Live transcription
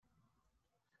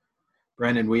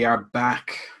Brennan, we are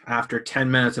back after 10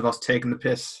 minutes of us taking the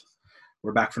piss.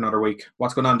 We're back for another week.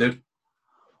 What's going on, dude?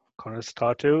 Connor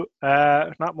Tatu.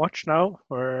 Not much now.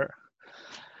 We're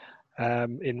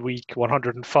in week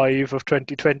 105 of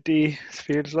 2020. It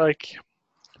feels like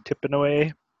tipping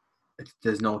away.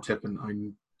 There's no tipping.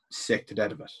 I'm sick to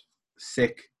death of it.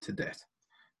 Sick to death.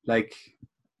 Like,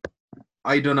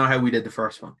 I don't know how we did the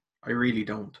first one. I really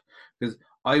don't. Because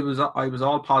I was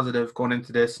all positive going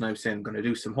into this, and I was saying I'm going to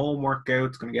do some home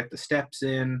workouts, going to get the steps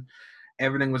in.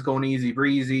 Everything was going easy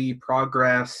breezy,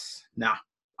 progress. Nah,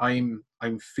 I'm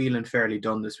feeling fairly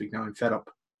done this week now. I'm fed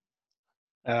up.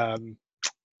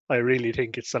 I really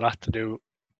think it's a lot to do,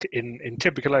 in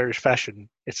typical Irish fashion,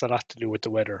 it's a lot to do with the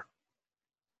weather.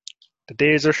 The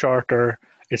days are shorter.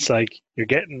 It's like you're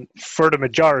getting, for the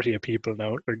majority of people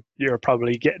now, you're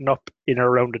probably getting up in or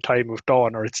around the time of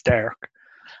dawn or it's dark,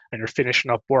 and you're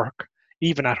finishing up work,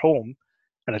 even at home,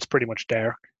 and it's pretty much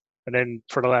dark. And then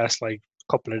for the last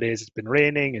couple of days, it's been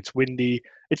raining, it's windy,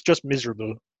 it's just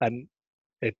miserable, and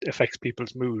it affects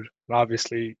people's mood. And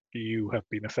obviously, you have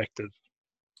been affected.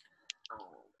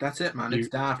 That's it, man. It's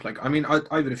daft. I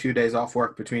had a few days off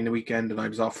work between the weekend and I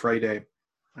was off Friday.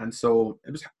 And so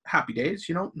it was happy days,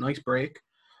 nice break.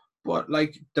 But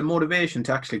the motivation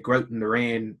to actually go out in the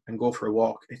rain and go for a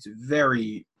walk, it's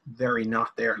very, very not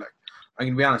there. I'm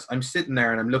going to be honest, I'm sitting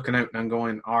there and I'm looking out and I'm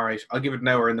going, all right, I'll give it an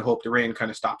hour in the hope the rain kind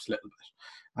of stops a little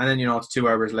bit. And then, it's 2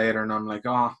 hours later and I'm like,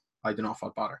 I don't know if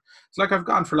I'll bother. It's I've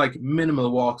gone for minimal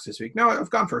walks this week. No,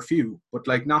 I've gone for a few, but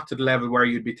not to the level where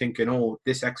you'd be thinking, oh,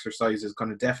 this exercise is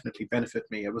going to definitely benefit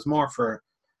me. It was more for,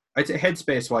 I'd say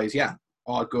headspace wise, yeah,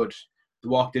 all good. The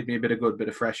walk did me a bit of good, bit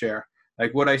of fresh air.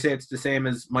 Would I say it's the same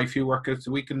as my few workouts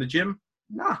a week in the gym?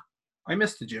 Nah, I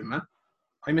miss the gym, man.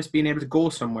 I miss being able to go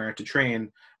somewhere to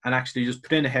train and actually just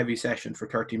put in a heavy session for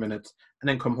 30 minutes and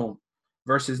then come home.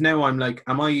 Versus now I'm like,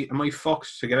 am I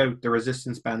fucked to get out the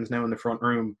resistance bands now in the front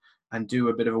room and do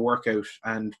a bit of a workout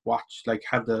and watch,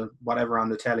 have the whatever on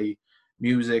the telly,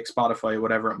 music, Spotify,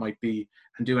 whatever it might be,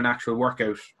 and do an actual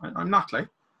workout? I'm not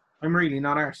I'm really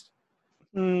not arsed.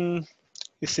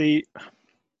 You see,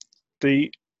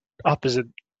 the opposite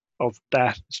of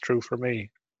that is true for me.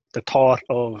 The thought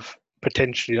of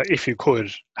potentially, if you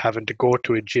could, having to go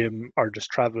to a gym or just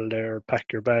travel there, pack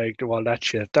your bag, do all that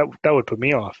shit, that would put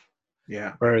me off.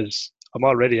 Yeah. Whereas I'm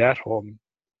already at home.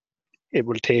 It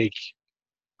will take,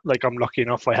 I'm lucky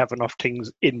enough, I have enough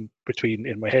things in between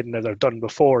in my head that I've done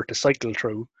before to cycle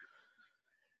through.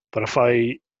 But if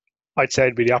I'd say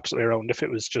it'd be the opposite way around. If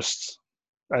it was just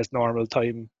as normal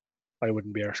time, I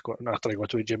wouldn't be not that I go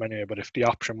to a gym anyway, but if the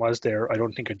option was there, I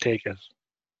don't think I'd take it.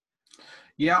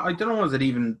 Yeah, I don't know, is it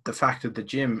even the fact of the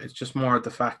gym? It's just more the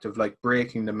fact of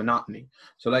breaking the monotony.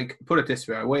 So put it this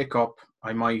way, I wake up,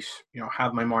 I might,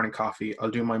 have my morning coffee, I'll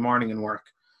do my morning and work,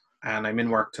 and I'm in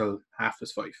work till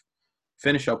 5:30.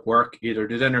 Finish up work, either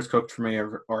the dinner's cooked for me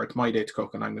or it's my day to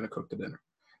cook and I'm going to cook the dinner.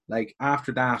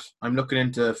 After that, I'm looking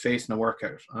into facing a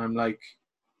workout. I'm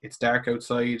it's dark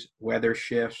outside, weather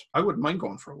shit. I wouldn't mind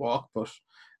going for a walk, but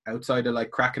outside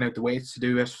of cracking out the weights to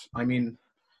do it,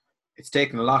 it's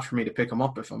taken a lot for me to pick them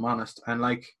up, if I'm honest. And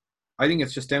I think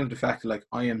it's just down to the fact that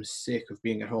I am sick of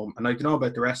being at home. And I don't know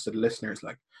about the rest of the listeners,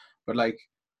 but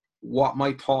what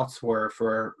my thoughts were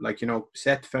for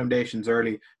set the foundations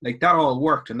early, that all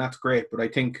worked and that's great. But I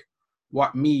think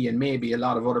what me and maybe a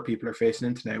lot of other people are facing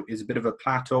into now is a bit of a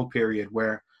plateau period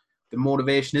where the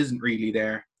motivation isn't really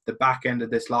there. The back end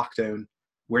of this lockdown,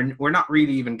 we're not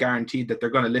really even guaranteed that they're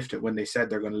going to lift it when they said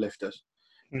they're going to lift it.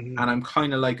 Mm-hmm. And I'm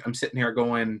kind of I'm sitting here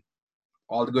going,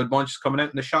 all the good bunches coming out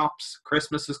in the shops,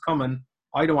 Christmas is coming.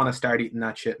 I don't want to start eating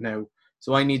that shit now.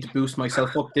 So I need to boost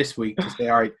myself up this week to say,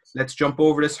 all right, let's jump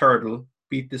over this hurdle,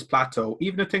 beat this plateau.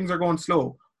 Even if things are going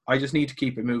slow, I just need to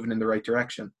keep it moving in the right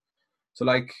direction. So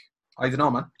I don't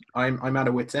know, man. I'm at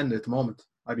a wit's end at the moment,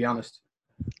 I'll be honest.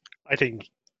 I think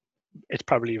it's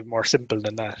probably even more simple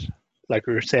than that. Like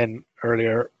we were saying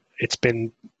earlier, it's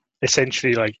been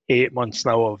essentially 8 months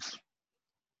now of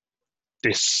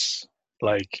this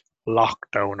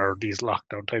lockdown or these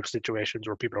lockdown type situations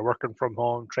where people are working from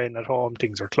home, training at home,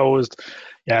 things are closed.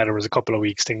 Yeah, there was a couple of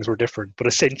weeks things were different, but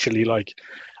essentially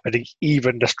I think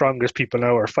even the strongest people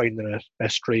now are finding it a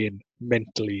strain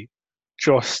mentally.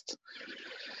 Just,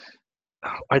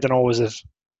 I don't know, is it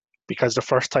because the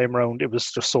first time around it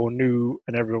was just so new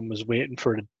and everyone was waiting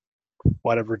for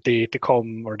whatever day to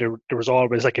come, or there was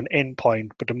always an end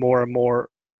point, but the more and more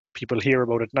people hear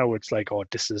about it now, it's oh,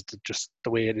 this is just the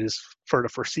way it is for the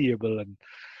foreseeable. And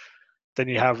then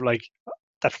you have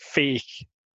that fake,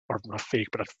 or not fake,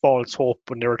 but that false hope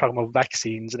when they were talking about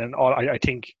vaccines. And then I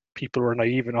think people were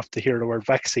naive enough to hear the word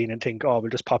vaccine and think, oh, we'll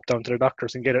just pop down to the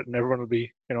doctors and get it and everyone will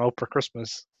be, out for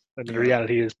Christmas. And the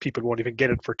reality is people won't even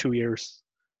get it for 2 years.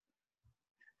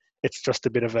 It's just a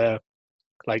bit of a,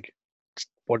 like,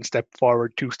 one step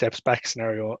forward, 2 steps back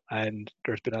scenario, and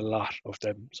there's been a lot of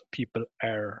them. So people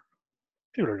are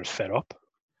just fed up.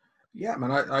 Yeah, man,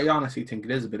 I honestly think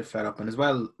it is a bit of fed up. And as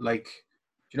well, like,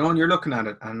 when you're looking at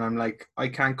it and I'm like, I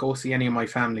can't go see any of my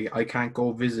family. I can't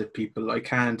go visit people. I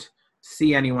can't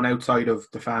see anyone outside of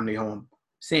the family home.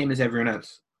 Same as everyone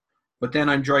else. But then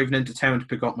I'm driving into town to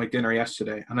pick up my dinner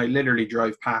yesterday, and I literally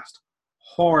drive past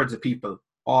hordes of people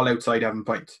all outside having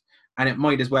pints. And it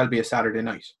might as well be a Saturday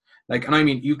night. Like, and I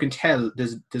mean, you can tell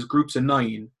there's groups of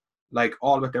 9, like,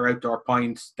 all with their outdoor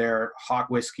pints, their hot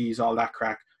whiskeys, all that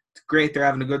crack. It's great, they're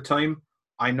having a good time.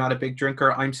 I'm not a big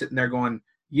drinker. I'm sitting there going,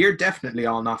 you're definitely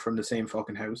all not from the same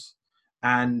fucking house.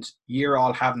 And you're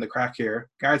all having the crack here.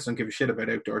 Guards don't give a shit about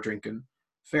outdoor drinking.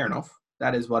 Fair enough.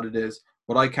 That is what it is.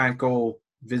 But I can't go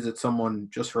visit someone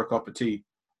just for a cup of tea.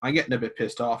 I'm getting a bit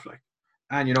pissed off, like.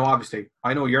 And, obviously,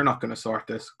 I know you're not going to sort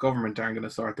this. Government aren't going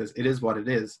to sort this. It is what it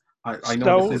is. I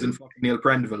know this isn't fucking Neil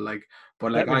Prendeville, like,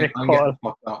 but like I'm getting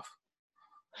fucked off.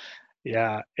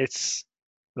 Yeah, it's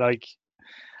like,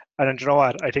 and you know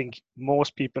what? I think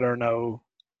most people are now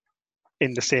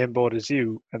in the same boat as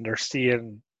you, and they're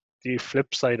seeing the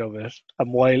flip side of it.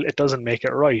 And while it doesn't make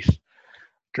it right,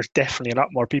 there's definitely a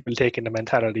lot more people taking the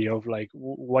mentality of like,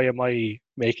 why am I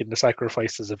making the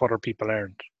sacrifices if other people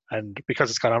aren't? And because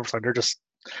it's kind of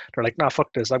they're like, nah, fuck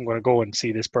this. I'm going to go and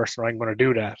see this person, or I'm going to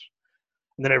do that.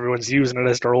 And then everyone's using it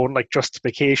as their own like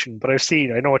justification. But I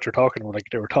know what you're talking about. Like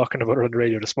they were talking about it on the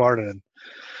radio this morning, and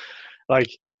like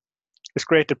it's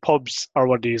great that pubs are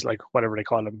one of these, like whatever they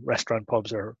call them, restaurant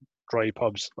pubs or dry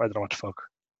pubs, I don't know what the fuck,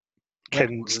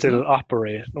 can still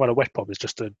operate. Well, a wet pub is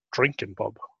just a drinking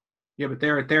pub. Yeah, but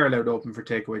they're allowed to open for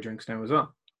takeaway drinks now as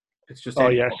well. It's just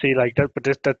pub. See, like that, but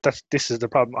this is the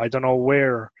problem. I don't know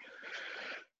where.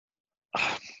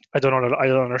 I don't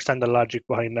understand the logic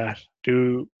behind that.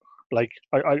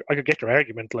 I could get their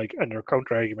argument, like, and their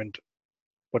counter argument,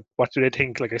 but what do they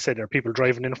think? Like I said, are people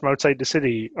driving in from outside the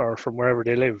city or from wherever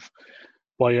they live,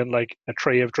 buying like a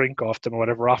tray of drink off them or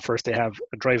whatever offers they have,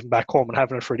 and driving back home and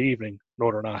having it for the evening?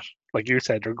 No, they're not. Like you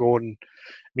said, they're going,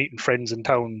 meeting friends in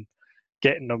town,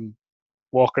 getting them,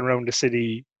 walking around the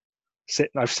city,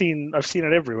 sitting. I've seen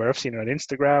it everywhere. I've seen it on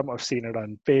Instagram. I've seen it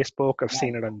on Facebook. I've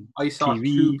seen it on I saw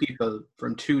TV. 2 people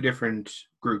from 2 different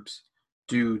groups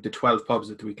do the 12 pubs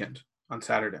at the weekend on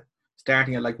Saturday,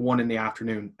 starting at like 1 in the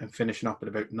afternoon and finishing up at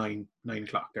about 9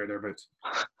 o'clock thereabouts.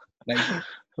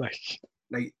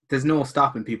 Like there's no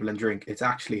stopping people and drink. It's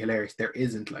actually hilarious. There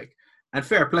isn't, like, and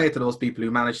fair play to those people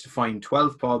who managed to find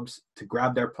 12 pubs to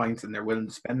grab their pints, and they're willing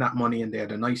to spend that money, and they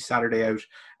had a nice Saturday out,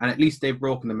 and at least they've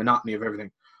broken the monotony of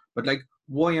everything. But like,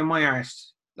 why am I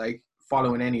arsed, like,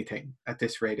 following anything at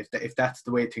this rate if that's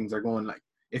the way things are going? Like,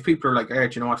 if people are like, hey,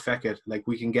 do you know what, feck it, like,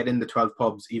 we can get in the 12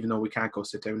 pubs even though we can't go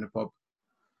sit down in a pub.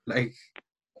 Like,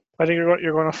 I think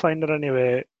you're going to find it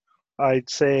anyway. I'd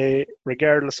say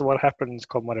regardless of what happens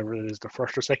come whatever it is, the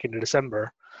 1st or 2nd of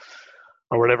December,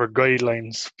 or whatever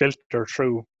guidelines filter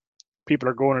through, people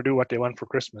are going to do what they want for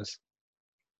Christmas.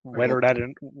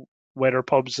 Whether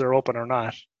pubs are open or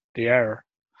not, they are.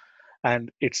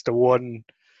 And it's the one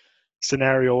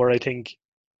scenario where I think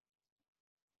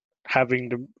having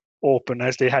them open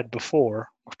as they had before,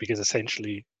 because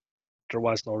essentially there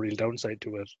was no real downside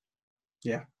to it.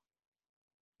 Yeah.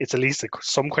 It's at least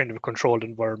some kind of a controlled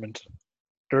environment.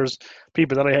 There's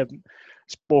people that I have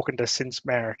spoken to since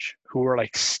March who are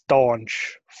like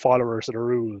staunch followers of the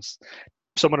rules.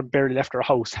 Some of them barely left their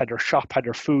house, had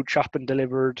their food shopping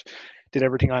delivered, did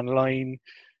everything online.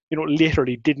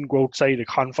 Literally didn't go outside the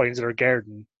confines of their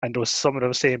garden. And some of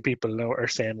those same people now are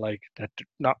saying like that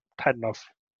not had enough.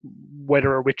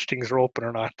 Whether or which things are open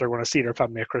or not, they're going to see their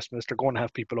family at Christmas. They're going to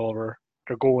have people over.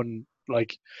 They're going,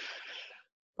 like.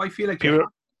 I feel like people,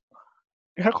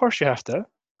 of course you have to.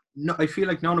 No, I feel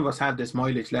like none of us had this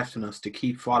mileage left in us to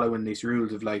keep following these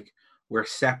rules of like, we're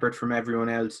separate from everyone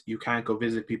else. You can't go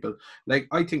visit people. Like,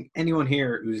 I think anyone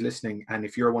here who's listening, and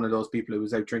if you're one of those people who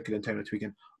was out drinking in town this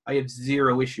weekend, I have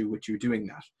zero issue with you doing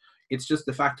that. It's just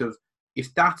the fact of,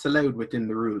 if that's allowed within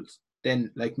the rules,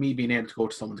 then like me being able to go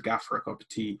to someone's gaff for a cup of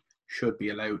tea should be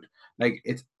allowed. Like,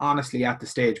 it's honestly at the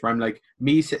stage where I'm like,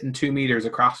 me sitting 2 meters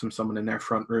across from someone in their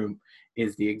front room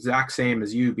is the exact same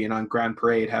as you being on Grand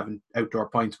Parade having outdoor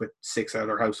pints with 6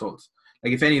 other households.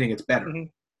 Like, if anything, it's better. Mm-hmm.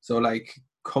 So like,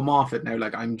 come off it now.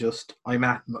 Like, I'm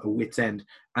at a wit's end.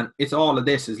 And it's all of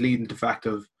this is leading to the fact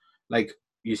of like,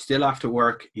 you still have to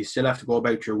work, you still have to go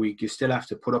about your week, you still have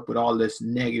to put up with all this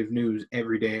negative news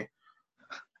every day.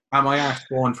 am I asked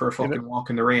going for a You know, fucking walk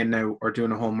in the rain now or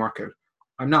doing a home workout?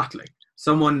 I'm not. Like,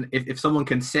 someone, if someone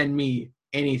can send me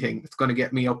anything that's going to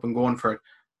get me up and going for it,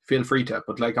 feel free to.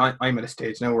 But like, I'm at a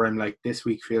stage now where I'm like, this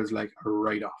week feels like a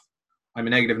write off. I'm a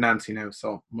negative Nancy now,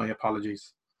 so my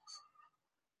apologies.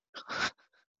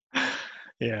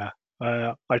 yeah.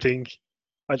 I think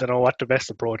I don't know what the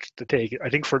best approach to take. I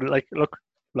think for like, look,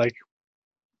 like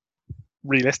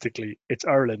realistically, it's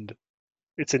Ireland.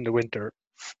 It's in the winter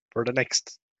for the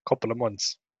next couple of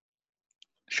months.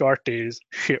 Short days,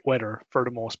 shit weather for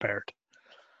the most part.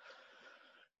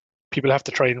 People have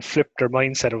to try and flip their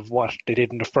mindset of what they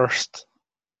did in the first,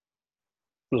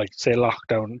 like say,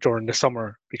 lockdown during the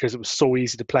summer, because it was so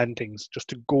easy to plan things, just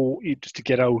to go, just to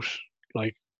get out,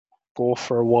 like go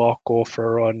for a walk, go for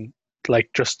a run, like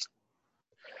just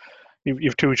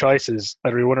you've two choices.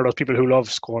 Either you're one of those people who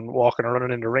loves going walking or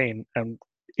running in the rain, and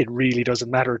it really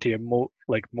doesn't matter to you,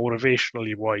 like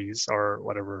motivationally wise or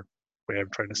whatever way I'm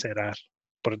trying to say that,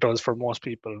 but it does for most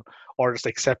people. Or just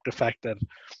accept the fact that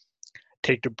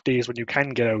take the days when you can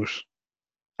get out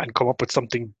and come up with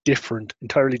something different,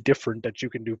 entirely different that you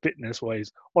can do fitness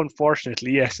wise.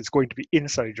 Unfortunately, yes, it's going to be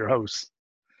inside your house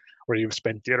where you've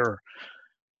spent the other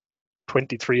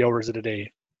 23 hours of the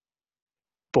day,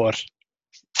 but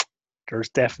there's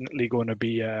definitely going to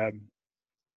be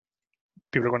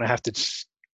people are going to have to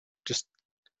just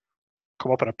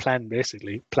come up with a plan,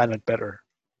 basically plan it better.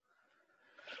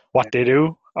 What they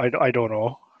do, I don't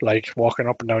know. Like walking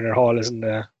up and down your hall isn't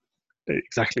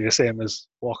exactly the same as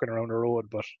walking around the road,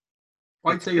 but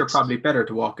I'd say you're probably better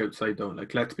to walk outside though.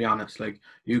 Like, let's be honest. Like,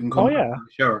 you can oh come back yeah, from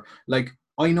the shower. Like,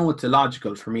 I know it's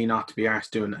illogical for me not to be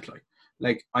arsed doing it.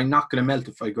 Like I'm not gonna melt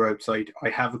if I go outside. I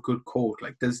have a good coat.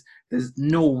 Like, there's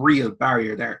no real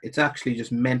barrier there. It's actually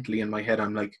just mentally in my head.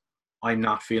 I'm like, I'm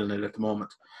not feeling it at the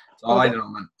moment. So oh I that, don't know,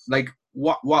 man. Like,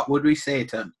 what would we say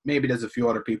to? Maybe there's a few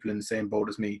other people in the same boat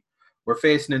as me. We're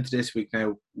facing into this week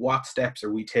now. What steps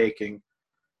are we taking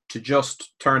to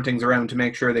just turn things around to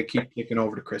make sure they keep kicking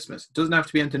over to Christmas? It doesn't have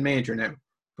to be anything major now,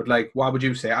 but like, what would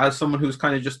you say as someone who's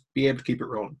kind of just be able to keep it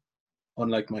rolling,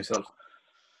 unlike myself?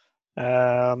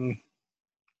 um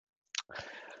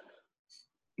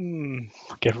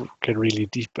get get really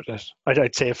deep with it.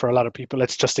 I'd say for a lot of people,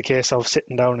 it's just a case of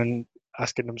sitting down and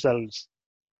asking themselves,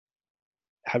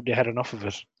 have they had enough of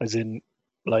it? As in,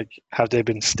 like, have they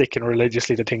been sticking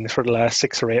religiously to things for the last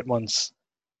 6 or 8 months,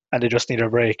 and they just need a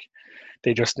break?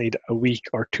 They just need a week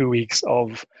or 2 weeks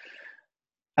of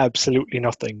absolutely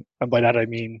nothing. And by that I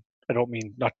don't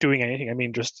mean not doing anything. I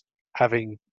mean just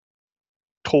having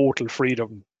total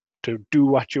freedom to do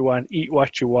what you want, eat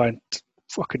what you want,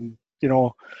 fucking,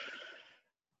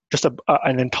 just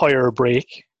an entire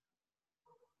break.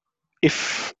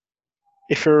 If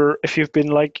if you've been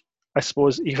like, I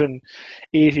suppose, even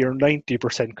 80 or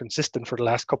 90% consistent for the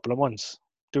last couple of months,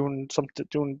 doing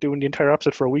the entire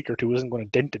opposite for a week or two isn't going to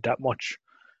dent it that much,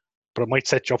 but it might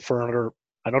set you up for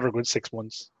another good 6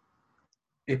 months.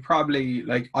 It probably,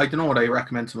 like, I don't know, what I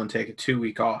recommend someone take a 2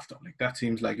 week off though. Like, that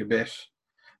seems like a bit.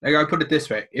 Like, I put it this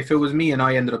way: if it was me and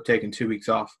I ended up taking 2 weeks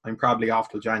off, I'm probably off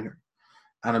till January.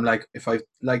 And I'm like, if I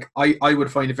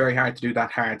would find it very hard to do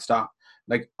that hard stop.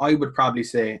 Like, I would probably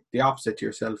say the opposite to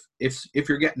yourself. If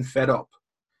you're getting fed up,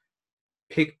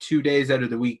 pick 2 days out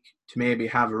of the week to maybe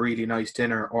have a really nice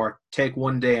dinner, or take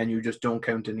one day and you just don't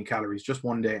count any calories, just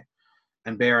one day,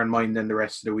 and bear in mind then the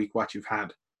rest of the week what you've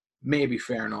had. Maybe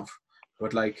fair enough.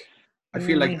 But like, I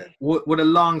feel like, Mm, would a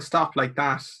long stop like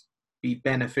that be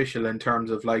beneficial in terms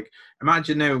of, like,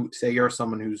 imagine now, say you're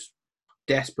someone who's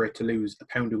desperate to lose a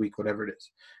pound a week, whatever it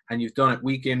is, and you've done it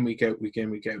week in, week out, week in,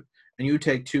 week out, and you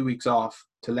take 2 weeks off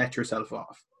to let yourself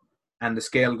off, and the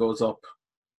scale goes up,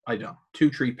 I don't know,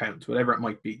 2-3 pounds, whatever it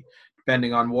might be,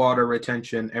 depending on water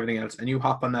retention, everything else, and you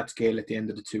hop on that scale at the end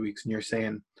of the 2 weeks, and you're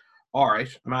saying, all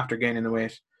right, I'm after gaining the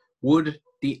weight. Would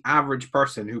the average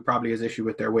person who probably has issue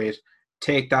with their weight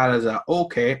take that as a,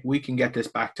 okay, we can get this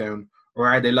back down? Or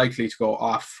are they likely to go,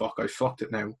 oh fuck, I fucked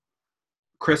it now,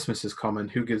 Christmas is coming,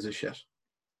 who gives a shit?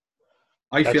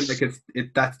 I feel like that's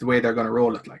that's the way they're going to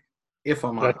roll it. Like, if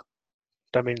I'm that honest,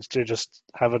 that means they just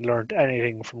haven't learned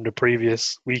anything from the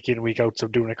previous week in, week outs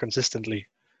of doing it consistently.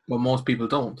 but most people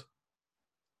don't.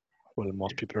 Well,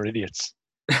 most people are idiots.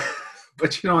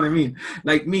 But you know what I mean.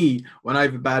 Like me, when I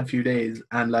have a bad few days,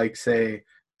 and like, say,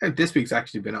 this week's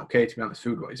actually been okay, to be honest,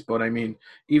 food wise. But I mean,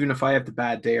 even if I have the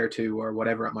bad day or two or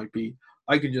whatever it might be,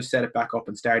 I can just set it back up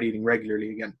and start eating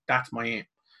regularly again. That's my aim.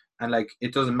 And like,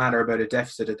 it doesn't matter about a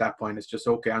deficit at that point. It's just,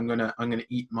 okay, I'm gonna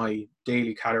eat my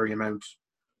daily calorie amount,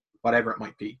 whatever it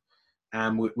might be,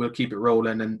 and we'll keep it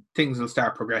rolling, and things will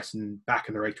start progressing back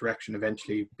in the right direction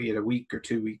eventually, be it a week or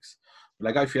 2 weeks.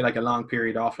 Like, I feel like a long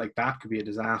period off like that could be a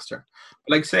disaster.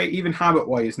 But like, say, even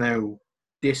habit-wise now,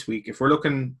 this week, if we're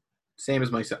looking same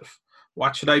as myself,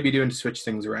 what should I be doing to switch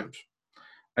things around?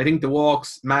 I think the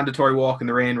walks, mandatory walk in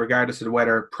the rain, regardless of the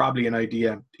weather, probably an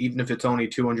idea, even if it's only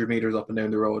 200 meters up and down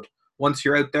the road. Once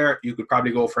you're out there, you could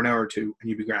probably go for an hour or two and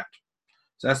you'd be grand.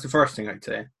 So that's the first thing I'd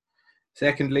say.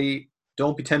 Secondly,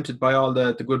 don't be tempted by all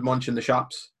the good munch in the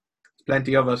shops. There's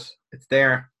plenty of it. It's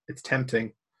there. It's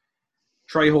tempting.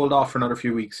 Try hold off for another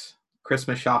few weeks.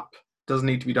 Christmas shop doesn't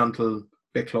need to be done till a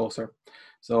bit closer.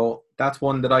 So that's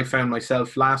one that I found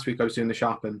myself last week. I was doing the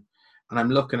shopping and I'm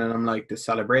looking and I'm like, there's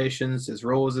celebrations, there's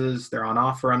roses, they're on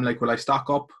offer. I'm like, will I stock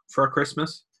up for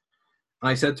Christmas? And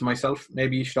I said to myself,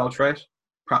 maybe you should all try it.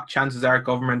 Chances are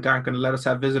government aren't going to let us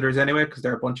have visitors anyway because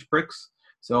they're a bunch of pricks.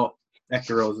 So, heck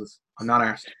the roses. I'm not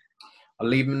arsed. I'll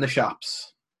leave them in the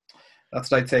shops.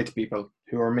 That's what I'd say to people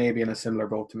who are maybe in a similar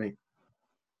boat to me.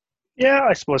 Yeah,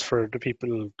 I suppose for the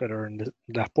people that are in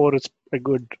that boat, it's a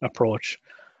good approach.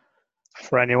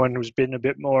 For anyone who's been a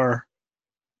bit more,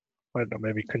 I don't know,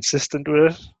 maybe consistent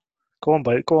with it, go and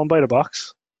buy the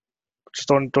box. Just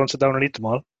don't sit down and eat them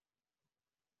all.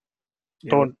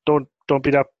 Yeah. Don't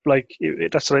be that, like,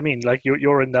 that's what I mean. Like,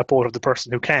 you're in that boat of the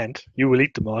person who can't. You will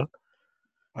eat them all.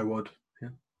 I would. Yeah.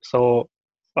 So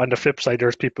on the flip side,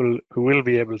 there's people who will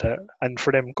be able to, and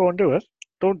for them, go and do it.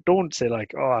 Don't say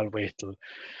like, oh, I'll wait till.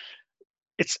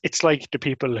 It's like the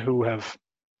people who have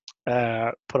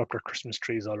put up their Christmas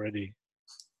trees already,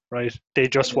 right? They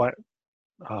just want.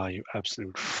 Oh, you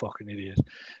absolute fucking idiot!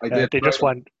 I did. They just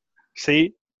want.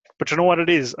 See, but you know what it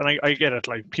is, and I get it.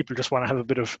 Like, people just want to have a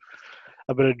bit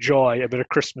of joy, a bit of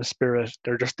Christmas spirit.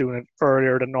 They're just doing it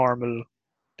earlier than normal.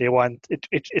 They want it.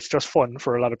 It's just fun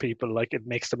for a lot of people. Like, it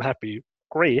makes them happy.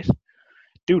 Great,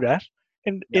 do that.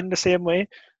 In the same way,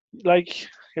 like,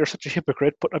 you're such a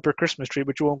hypocrite putting up your Christmas tree,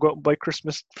 but you won't go out and buy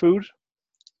Christmas food.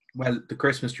 Well, the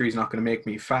Christmas tree is not going to make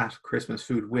me fat. Christmas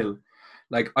food will.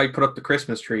 Like, I put up the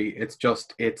Christmas tree.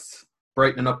 It's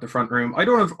brightening up the front room. I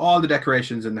don't have all the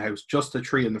decorations in the house, just the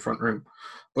tree in the front room.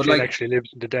 But Shane actually lives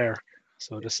in the dark,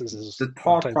 so this is the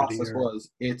thought process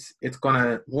was it's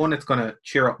gonna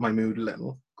cheer up my mood a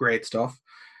little. Great stuff.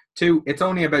 2, it's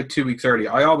only about 2 weeks early.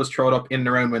 I always throw it up in and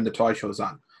around when the toy show's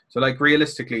on. So, like,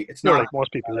 realistically, it's not like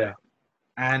most people. Yeah.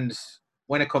 And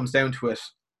when it comes down to it,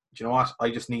 do you know what? I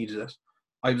just needed it.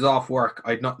 I was off work.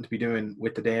 I had nothing to be doing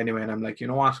with the day anyway. And I'm like, you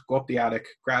know what? Go up the attic,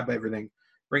 grab everything,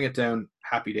 bring it down.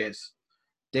 Happy days.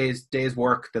 Days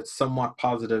work that's somewhat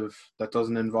positive, that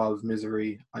doesn't involve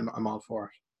misery. I'm all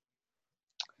for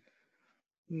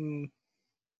it.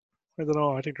 I don't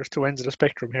know. I think there's two ends of the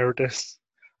spectrum here with this.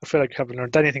 I feel like I haven't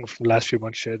learned anything from the last few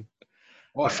months, Shane.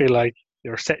 I feel like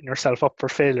you're setting yourself up for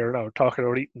failure now, talking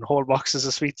about eating whole boxes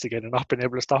of sweets again and not being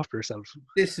able to stop yourself.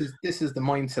 This is the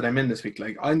mindset I'm in this week.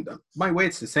 Like, my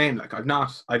weight's the same. Like, I've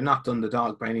not done the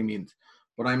dog by any means,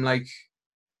 but I'm like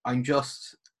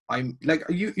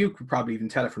you could probably even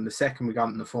tell it from the second we got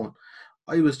on the phone.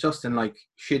 I was just in like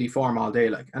shitty form all day,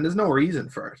 like, and there's no reason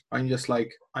for it. I'm just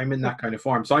like, I'm in that kind of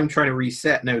form. So I'm trying to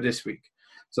reset now this week.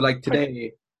 So like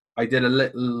today, I did a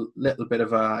little bit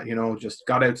of a, just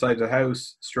got outside the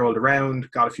house, strolled around,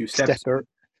 got a few steps.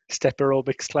 Step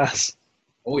aerobics class.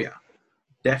 Oh yeah,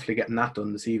 definitely getting that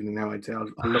done this evening now. I'd say I'll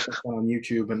look at one on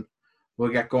YouTube and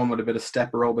we'll get going with a bit of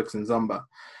step aerobics and Zumba.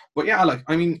 But yeah, like,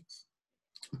 I mean,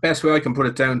 best way I can put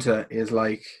it down to is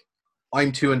like,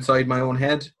 I'm too inside my own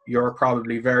head. You're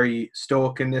probably very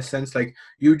stoic in this sense. Like,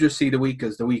 you just see the week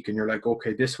as the week and you're like,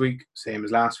 okay, this week, same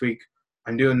as last week.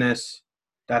 I'm doing this.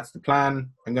 That's the plan.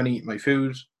 I'm going to eat my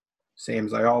food, same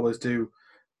as I always do.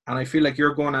 And I feel like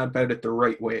you're going about it the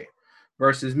right way.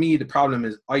 Versus me, the problem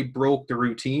is I broke the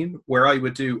routine where I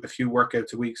would do a few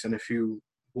workouts a week and a few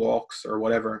walks or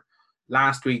whatever.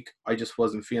 Last week, I just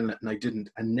wasn't feeling it and I didn't.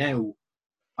 And now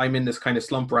I'm in this kind of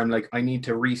slump where I'm like, I need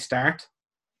to restart.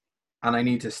 And I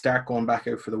need to start going back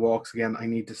out for the walks again. I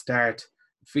need to start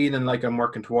feeling like I'm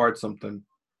working towards something.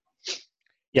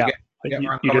 Yeah,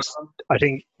 I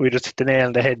think we just hit the nail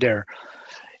on the head there.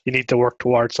 You need to work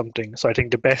towards something. So I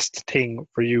think the best thing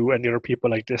for you and the other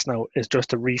people like this now is just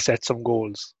to reset some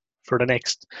goals for the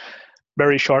next,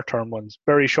 very short-term ones,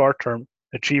 very short-term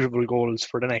achievable goals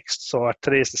for the next. So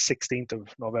today is the 16th of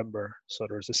November. So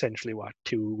there's essentially,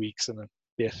 2 weeks and a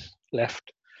bit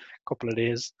left, a couple of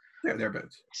days. Yeah,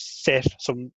 thereabouts. Set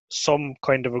some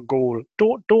kind of a goal.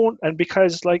 Don't, and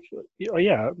because, like,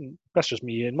 yeah, that's just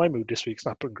me. In my mood this week's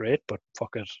not been great, but fuck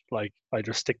it. Like, I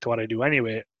just stick to what I do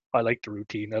anyway. I like the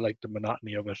routine. I like the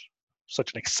monotony of it.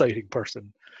 Such an exciting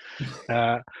person.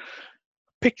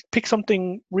 Pick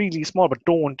something really small, but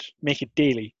don't make it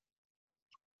daily.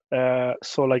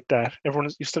 So like that, you're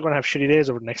still going to have shitty days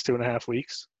over the next 2.5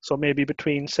 weeks. So maybe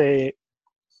between, say,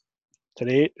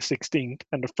 today, the 16th,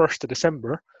 and the 1st of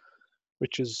December,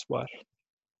 which is what?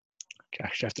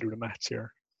 Gosh, I have to do the maths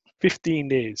here. 15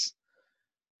 days.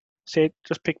 Say,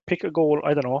 just pick a goal.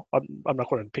 I don't know. I'm not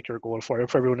going to pick your goal for you.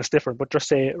 For everyone, it's different. But just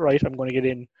say, right, I'm going to get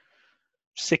in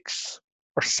 6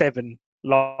 or 7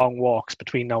 long walks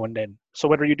between now and then. So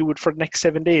whether you do it for the next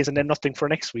 7 days and then nothing for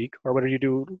next week, or whether you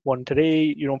do one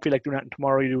today, you don't feel like doing that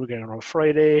tomorrow, you do it again on a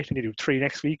Friday, then you do 3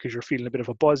 next week because you're feeling a bit of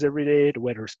a buzz every day, the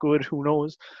weather's good, who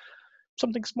knows.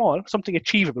 Something small, something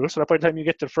achievable, so that by the time you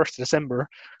get to the 1st of December,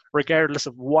 regardless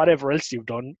of whatever else you've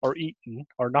done or eaten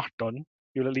or not done,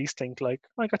 you'll at least think like,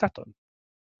 oh, I got that done.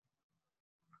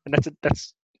 And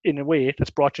that's in a way,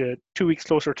 that's brought you 2 weeks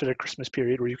closer to the Christmas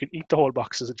period where you can eat the whole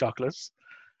boxes of chocolates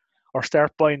or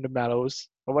start buying the mallows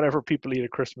or whatever people eat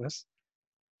at Christmas.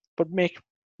 But make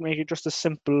it just a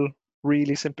simple,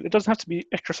 really simple. It doesn't have to be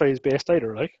exercise based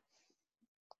either, like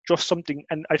just something.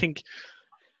 And I think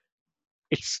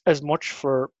it's as much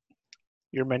for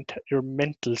your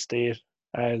mental state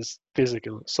as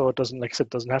physical. So it doesn't, like I said,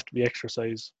 it doesn't have to be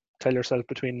exercise. Tell yourself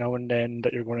between now and then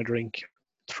that you're going to drink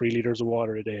 3 liters of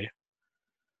water a day,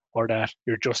 or that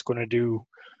you're just going to do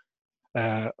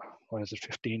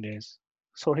 15 days.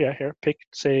 So yeah, here, pick,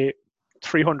 say,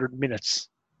 300 minutes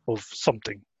of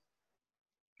something,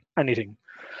 anything.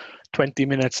 20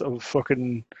 minutes of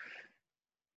fucking,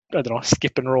 I don't know,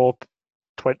 skipping rope.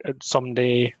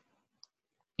 Someday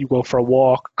you go for a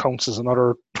walk, counts as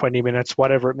another 20 minutes,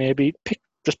 whatever it may be.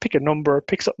 Just pick a number,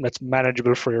 pick something that's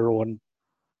manageable for your own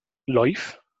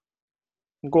life,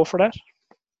 and go for that.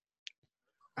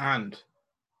 And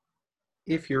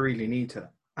if you really need to,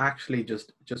 actually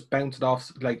just bounce it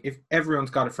off. Like, if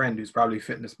everyone's got a friend who's probably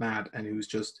fitness mad and who's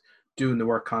just doing the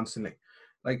work constantly,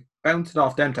 like, bounce it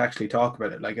off them to actually talk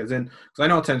about it. Like, as in, because I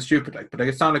know it sounds stupid, like, but like,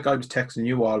 it's not like I was texting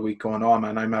you all week going, oh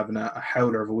man, I'm having a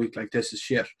howler of a week, like, this is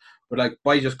shit. But like,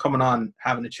 by just coming on,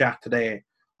 having a chat today,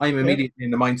 I'm immediately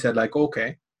in the mindset like,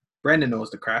 okay, Brendan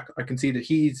knows the crack. I can see that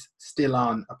he's still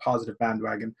on a positive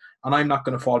bandwagon, and I'm not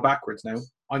going to fall backwards now.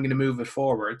 I'm going to move it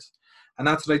forwards. And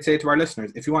that's what I'd say to our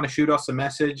listeners. If you want to shoot us a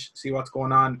message, see what's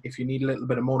going on, if you need a little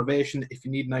bit of motivation, if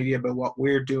you need an idea about what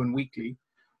we're doing weekly,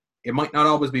 it might not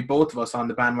always be both of us on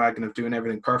the bandwagon of doing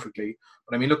everything perfectly.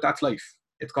 But I mean, look, that's life.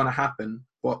 It's going to happen,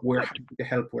 but we're happy to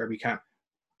help where we can.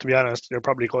 To be honest, you're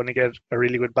probably going to get a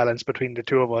really good balance between the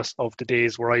two of us of the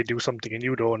days where I do something and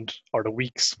you don't, or the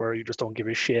weeks where you just don't give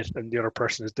a shit and the other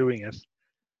person is doing it.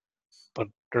 But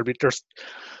there's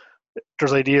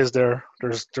ideas there.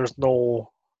 There's no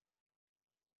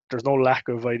lack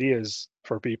of ideas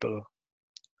for people.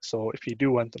 So if you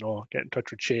do want to know, get in touch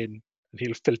with Shane, and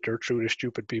he'll filter through the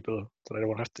stupid people that I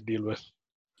don't have to deal with.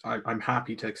 I'm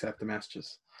happy to accept the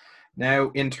messages.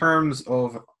 Now, in terms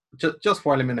of just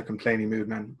while I'm in a complaining mood,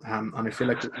 man, and I feel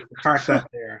like the part that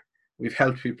there, we've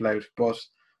helped people out. But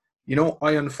you know,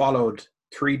 I unfollowed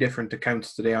 3 different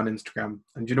accounts today on Instagram,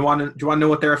 and do you want to know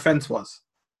what their offense was?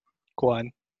 Go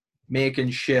on. Making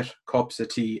shit cups of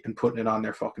tea and putting it on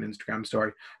their fucking Instagram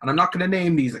story. And I'm not going to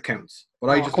name these accounts, but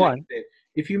I just like to say,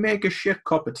 if you make a shit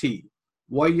cup of tea,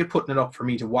 why are you putting it up for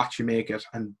me to watch you make it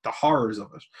and the horrors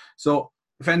of it? So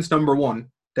offense number 1,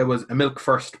 there was a milk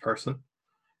first person,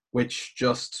 which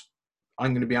just,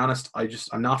 I'm going to be honest,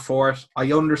 I'm not for it.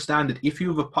 I understand it. If you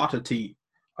have a pot of tea,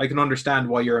 I can understand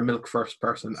why you're a milk first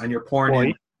person and you're pouring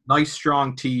in nice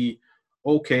strong tea.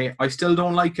 Okay, I still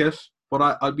don't like it,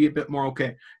 but I'll be a bit more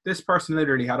okay. This person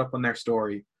literally had up on their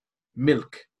story,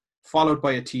 milk, followed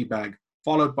by a tea bag,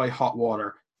 followed by hot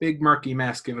water. Big murky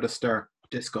mess, give it a stir.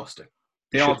 Disgusting.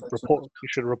 You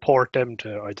should report them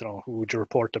to, I don't know, who would you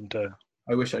report them to?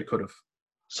 I wish I could have.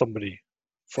 Somebody.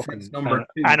 Fucking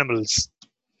animals.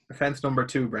 Offense number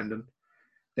 2, Brendan.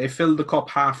 They filled the cup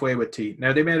halfway with tea.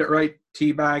 Now, they made it right.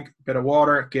 Tea bag, bit of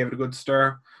water, gave it a good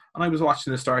stir. And I was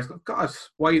watching the stars going, God,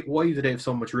 why do they have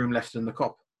so much room left in the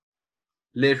cup?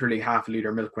 Literally half a litre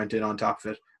of milk went in on top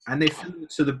of it. And they filled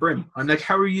it to the brim. I'm like,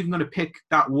 how are you even going to pick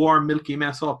that warm, milky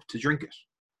mess up to drink it?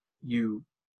 You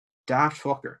daft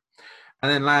fucker.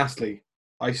 And then lastly,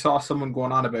 I saw someone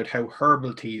going on about how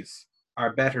herbal teas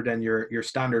are better than your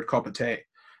standard cup of tea.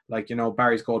 Like, you know,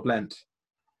 Barry's Gold Blend.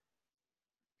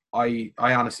 I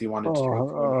honestly wanted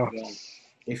to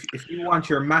if you want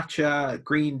your matcha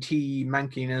green tea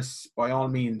mankiness, by all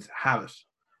means have it.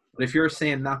 But if you're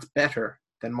saying that's better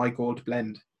than my Gold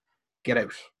Blend, get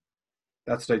out.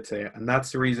 That's what I'd say. And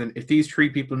that's the reason. If these 3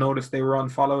 people notice they were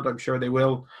unfollowed, I'm sure they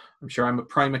will. I'm sure I'm a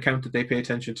prime account that they pay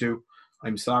attention to.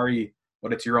 I'm sorry,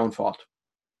 but it's your own fault.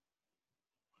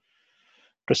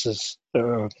 This is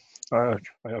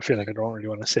I feel like I don't really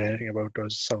want to say anything about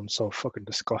those. It sounds so fucking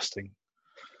disgusting.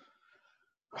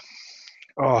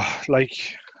 Oh, like,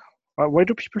 why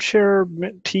do people share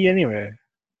tea anyway?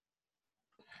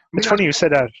 I It's mean, funny you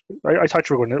said that. I thought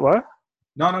you were going to what?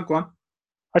 no, go on.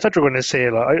 I thought you were going to say,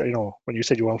 like, when you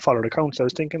said you want to follow the accounts, I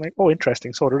was thinking like, oh,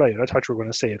 interesting. So did I. I thought you were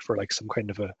going to say it for like some kind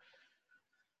of a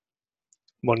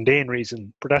mundane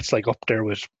reason, but that's like up there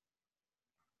with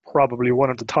probably one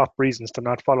of the top reasons to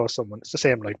not follow someone. It's the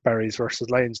same like Barry's versus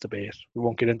Lions debate. We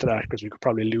won't get into that because we could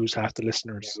probably lose half the Yeah,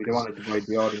 listeners we don't because want to divide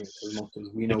the audience as much as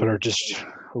we people know. are just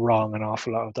wrong an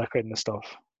awful lot of that kind of stuff.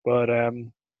 But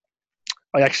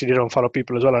I actually did unfollow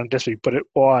people as well on this week, but it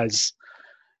was,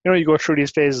 you go through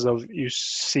these phases of you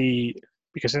see,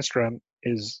 because Instagram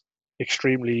is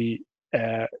extremely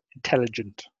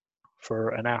intelligent for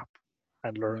an app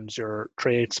and learns your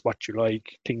traits, what you like,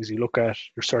 things you look at,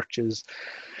 your searches.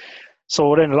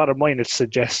 So then a lot of mine, it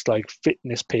suggests like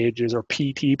fitness pages or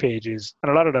PT pages,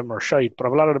 and a lot of them are shite, but a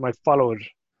lot of them I followed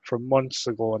from months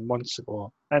ago and months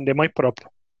ago, and they might put up,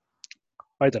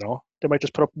 I don't know, they might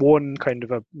just put up one kind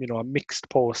of a mixed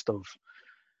post of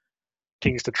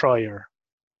things to try or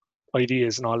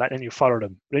ideas and all that, and you follow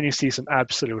them. But then you see some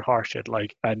absolute horseshit,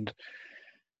 like, and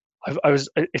there's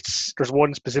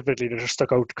one specifically that just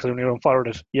stuck out because I only unfollowed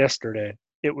it yesterday.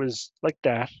 It was like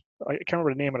that. I can't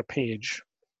remember the name of the page,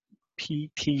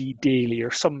 PT Daily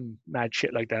or some mad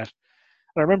shit like that.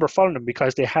 And I remember following them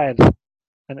because they had,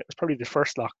 and it was probably the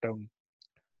first lockdown,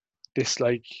 this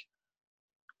like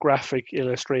graphic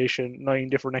illustration, 9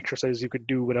 different exercises you could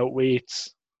do without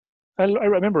weights. I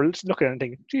remember looking at it and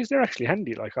thinking, geez, they're actually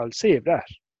handy. Like, I'll save that.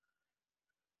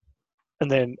 And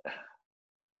then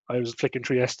I was flicking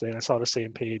through yesterday and I saw the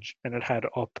same page and it had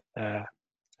up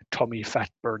tummy fat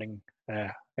burning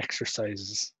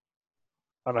exercises.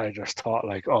 And I just thought,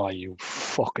 like, oh, you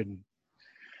fucking.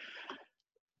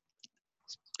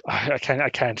 I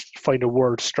can't find a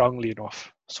word strongly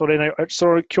enough. So then I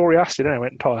sort of curiosity. Then I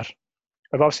went and thought,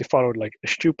 I've obviously followed like a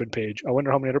stupid page. I wonder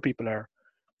how many other people are.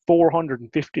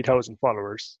 450,000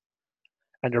 followers,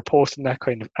 and they're posting that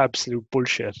kind of absolute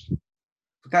bullshit.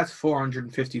 But that's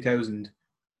 450,000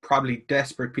 probably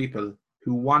desperate people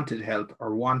who wanted help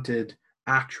or wanted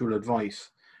actual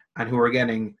advice, and who are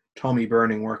getting tummy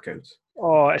burning workouts.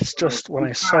 Oh, it's just when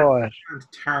I saw it. You can't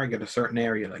target a certain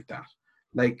area like that.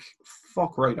 Like,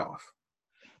 fuck right off.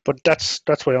 But that's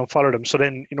why I unfollowed them. So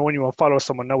then, when you unfollow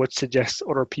someone, now it suggests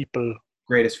other people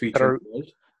Greatest feature that are in the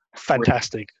world.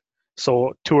 fantastic.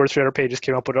 So 2 or 3 other pages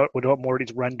came up with more of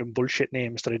these random bullshit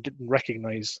names that I didn't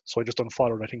recognize. So I just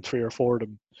unfollowed, I think, 3 or 4 of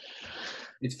them.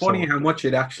 It's funny how much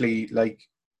it actually like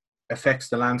affects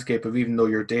the landscape of even though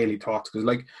your daily thoughts. Because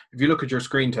like if you look at your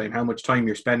screen time, how much time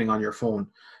you're spending on your phone,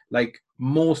 like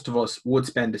most of us would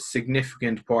spend a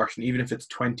significant portion, even if it's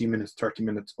 20 minutes, 30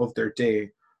 minutes of their day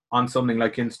on something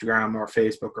like Instagram or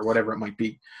Facebook or whatever it might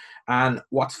be. And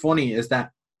what's funny is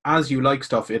that as you like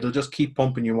stuff, it'll just keep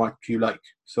pumping you what you like.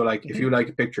 So like if you like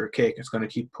a picture of cake, it's going to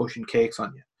keep pushing cakes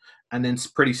on you. And then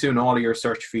pretty soon all of your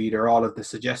search feed or all of the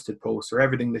suggested posts or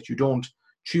everything that you don't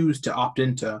choose to opt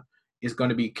into is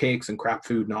going to be cakes and crap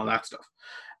food and all that stuff.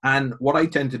 And what I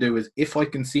tend to do is if I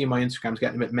can see my Instagram's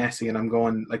getting a bit messy and I'm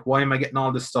going like, why am I getting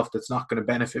all this stuff that's not going to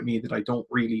benefit me, that I don't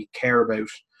really care about?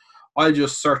 I'll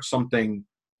just search something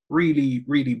really,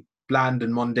 really bland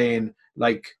and mundane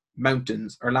like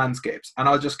mountains or landscapes, and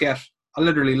I'll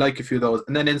literally like a few of those,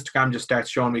 and then Instagram just starts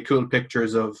showing me cool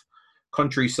pictures of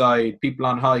countryside, people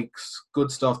on hikes, good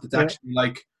stuff that's actually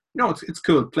like, it's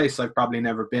cool, place I've probably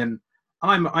never been,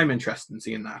 and I'm interested in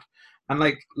seeing that. And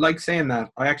like saying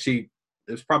that, it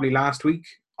was probably last week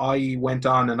I went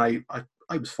on and I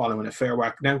was following a fair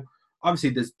whack. Now obviously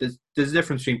there's a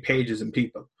difference between pages and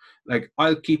people. Like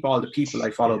I'll keep all the people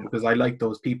I follow because I like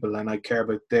those people and I care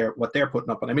about what they're putting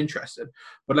up and I'm interested.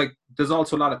 But like there's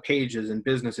also a lot of pages and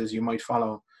businesses you might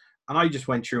follow, and I just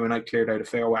went through and I cleared out a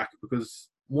fair whack because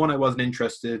one, I wasn't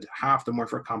interested. Half of them were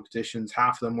for competitions,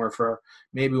 half of them were for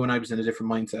maybe when I was in a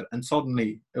different mindset, and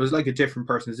suddenly it was like a different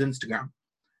person's Instagram.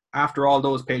 After all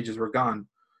those pages were gone,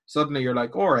 suddenly you're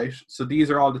like, all right, so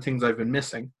these are all the things I've been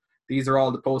missing. These are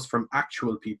all the posts from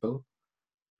actual people.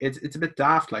 It's a bit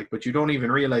daft, like, but you don't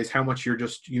even realize how much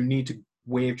you need to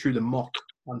wade through the muck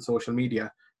on social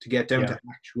media to get down to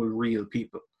actual real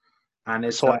people. And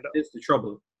it's the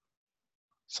trouble.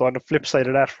 So on the flip side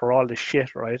of that, for all the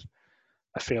shit, right,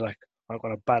 I feel like I'm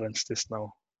going to balance this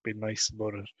now, be nice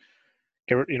about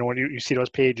it. When you see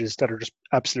those pages that are just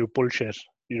absolute bullshit,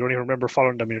 you don't even remember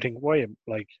following them, and you think, why?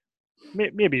 Like,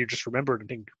 maybe you just remembered and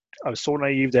think, I was so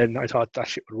naive then, I thought that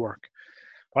shit would work.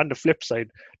 On the flip side,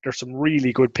 there's some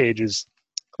really good pages.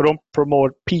 I don't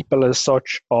promote people as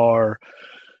such or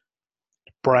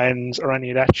brands or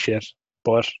any of that shit,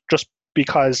 but just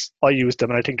because I use them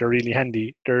and I think they're really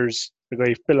handy. There's the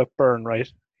guy Philip Byrne, right?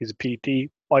 He's a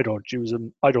PT. I don't use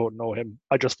him. I don't know him.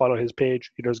 I just follow his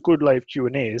page. He does good live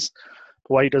Q&As.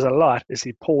 But what he does a lot is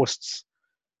he posts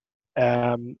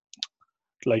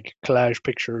like collage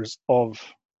pictures of,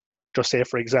 just say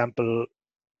for example,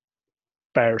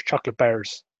 bars, chocolate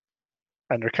bars,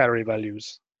 and their calorie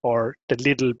values, or the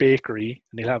little bakery,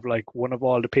 and he'll have like one of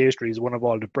all the pastries, one of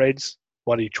all the breads,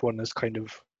 what each one is kind of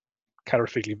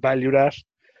calorifically valued at.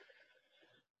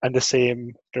 And the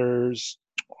same, there's,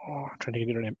 I'm trying to think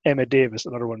of her name, Emma Davis,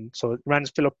 another one. So it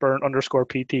runs Philip Byrne underscore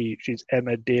PT. She's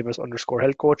Emma Davis underscore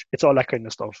health coach. It's all that kind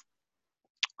of stuff.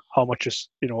 How much is,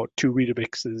 2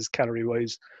 Weetabixes calorie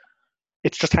wise.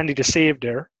 It's just handy to save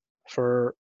there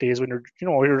for days when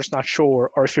you're just not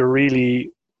sure, or if you're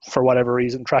really, for whatever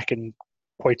reason, tracking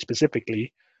quite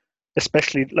specifically.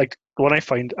 Especially like the one I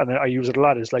find, and I use it a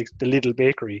lot, is like the Lidl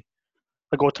bakery.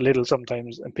 I go to Lidl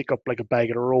sometimes and pick up like a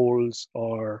bag of rolls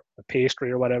or a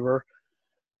pastry or whatever.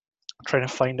 I'm trying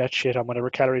to find that shit on whatever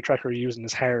calorie tracker you're using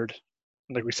is hard.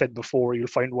 And like we said before, you'll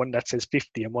find one that says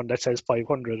 50 and one that says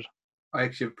 500. I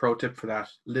actually have a pro tip for that.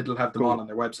 Lidl have them Cool. all on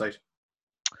their website.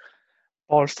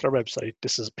 Balls to their website.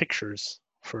 This is pictures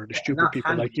for the stupid people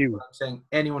handy, like you. I'm saying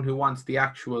anyone who wants the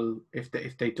actual, if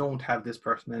they don't have this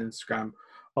person on Instagram,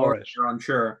 or right, if you're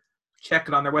unsure, check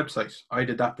it on their website. I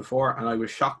did that before, and I was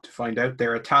shocked to find out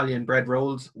their Italian bread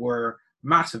rolls were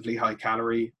massively high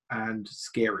calorie and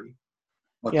scary.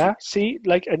 Yeah, see,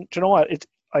 like, and do you know what?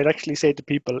 I'd actually say to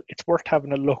people, it's worth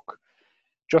having a look,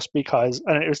 just because.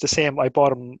 And it was the same. I bought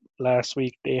them last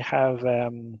week. They have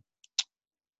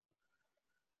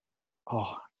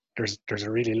there's a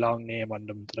really long name on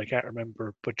them that I can't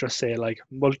remember, but just say like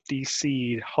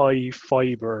multi-seed, high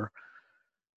fiber,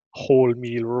 whole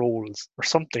meal rolls or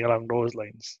something along those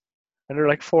lines. And they're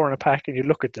like 4 in a pack, and you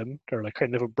look at them, they're like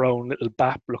kind of a brown little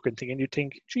bap looking thing, and you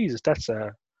think, Jesus, that's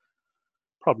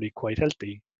probably quite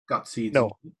healthy. Got seeds.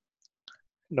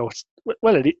 No, it's,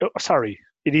 well, sorry,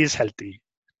 it is healthy.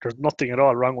 There's nothing at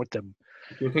all wrong with them.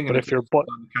 But if you're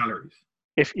calories,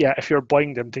 if you're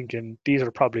buying them thinking these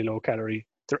are probably low calorie,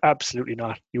 they're absolutely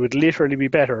not. You would literally be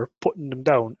better putting them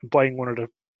down and buying one of the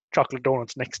chocolate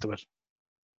donuts next to it.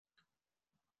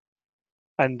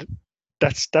 And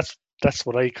that's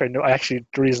what I actually,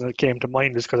 the reason it came to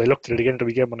mind is because I looked at it again at the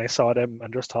weekend when I saw them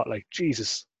and just thought like,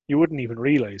 Jesus, you wouldn't even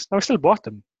realize. I still bought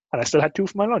them and I still had 2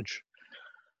 for my lunch.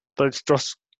 But it's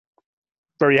just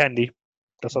very handy.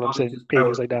 That's what I'm saying.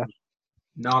 Pages like that.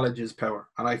 Knowledge is power.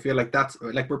 And I feel like that's,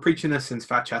 like, we're preaching this since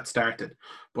Fat Chat started.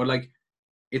 But like,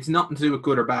 it's nothing to do with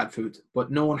good or bad foods, but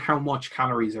knowing how much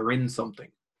calories are in something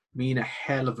mean a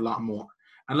hell of a lot more.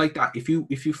 And like that, if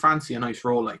you fancy a nice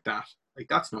roll like that, like,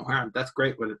 that's no harm. That's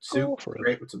great with a soup,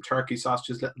 great with some turkey sauce,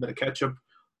 just a little bit of ketchup.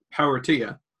 Power to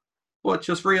you. But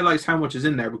just realize how much is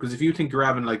in there, because if you think you're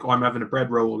having like, I'm having a bread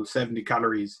roll, 70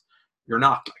 calories, you're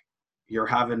not. Like, you're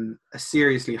having a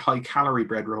seriously high calorie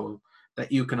bread roll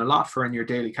that you can allot for in your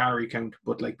daily calorie count,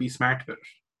 but like, be smart about it.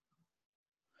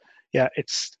 Yeah,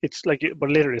 it's like, but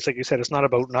literally, it's like you said, it's not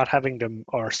about not having them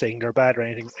or saying they're bad or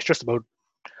anything. It's just about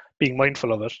being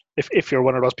mindful of it. If you're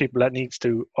one of those people that needs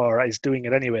to or is doing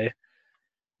it anyway,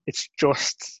 it's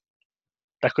just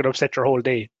that could upset your whole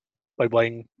day by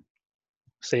buying,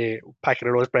 say, a packet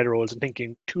of those bread rolls and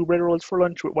thinking 2 bread rolls for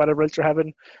lunch with whatever else you're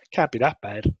having can't be that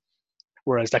bad.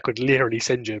 Whereas that could literally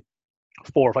send you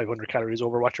 400 or 500 calories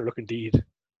over what you're looking to eat.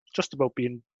 It's just about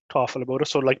being thoughtful about it.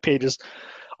 So like Pages,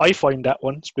 I find that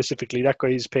one specifically, that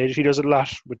guy's page, he does a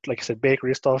lot with, like I said,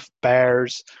 bakery stuff,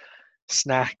 bars,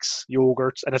 snacks,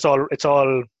 yogurts, and it's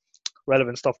all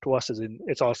relevant stuff to us, as in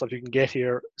it's all stuff you can get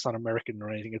here. It's not American or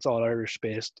anything. It's all Irish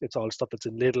based. It's all stuff that's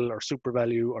in Lidl or Super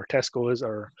Value or Tesco's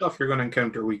or stuff you're going to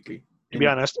encounter weekly. To be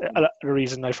honest, the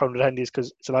reason I found it handy is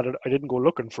because it's a lot of, I didn't go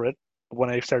looking for it, but when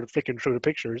I started flicking through the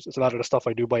pictures, it's a lot of the stuff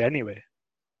I do buy anyway.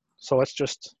 So it's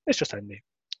just handy.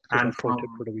 And pro tip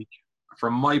for the week.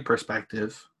 From my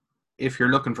perspective, if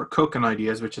you're looking for cooking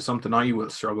ideas, which is something I will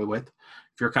struggle with,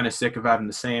 if you're kind of sick of having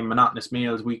the same monotonous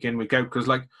meals week in, week out, because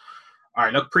like, all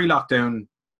right, look, pre-lockdown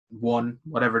 1,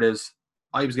 whatever it is,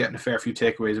 I was getting a fair few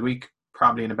takeaways a week,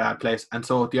 probably in a bad place. And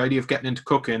so the idea of getting into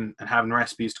cooking and having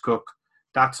recipes to cook,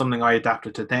 that's something I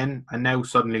adapted to then. And now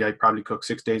suddenly I probably cook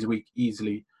 6 days a week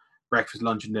easily, breakfast,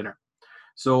 lunch, and dinner.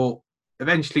 So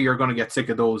eventually you're going to get sick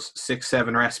of those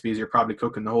 6-7 recipes you're probably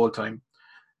cooking the whole time.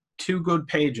 2 good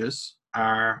pages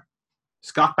are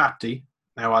Scott Bapty.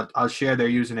 Now I'll share their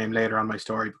username later on my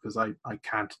story because I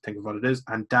can't think of what it is.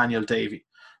 And Daniel Davey.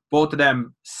 Both of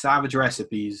them, savage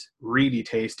recipes, really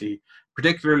tasty.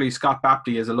 Particularly Scott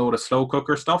Bapty is a load of slow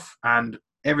cooker stuff, and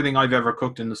everything I've ever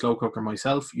cooked in the slow cooker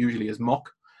myself usually is muck.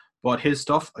 But his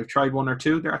stuff, I've tried one or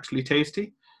two. They're actually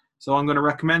tasty. So I'm going to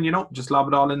recommend, just lob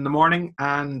it all in the morning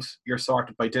and you're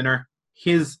sorted by dinner.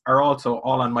 His are also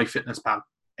all on MyFitnessPal.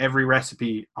 Every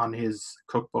recipe on his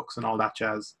cookbooks and all that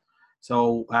jazz.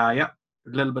 So, yeah, a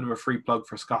little bit of a free plug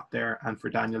for Scott there and for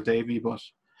Daniel Davey, but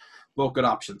both good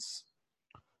options.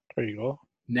 There you go.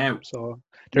 Now, so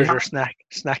there's your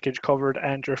snackage covered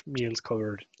and your meals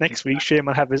covered. Next week, Shane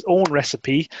will have his own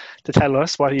recipe to tell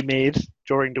us what he made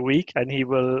during the week, and he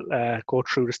will go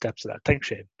through the steps of that. Thanks,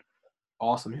 Shane.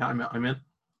 Awesome. Yeah, I'm in.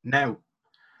 Now,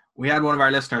 we had one of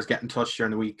our listeners get in touch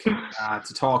during the week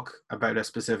to talk about a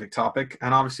specific topic,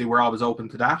 and obviously we're always open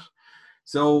to that.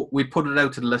 So we put it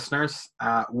out to the listeners,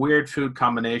 weird food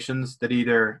combinations that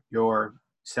either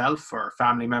yourself or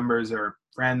family members or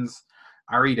friends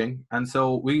are eating. And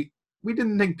so we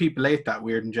didn't think people ate that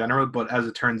weird in general, but as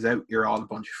it turns out, you're all a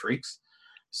bunch of freaks.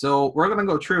 So we're going to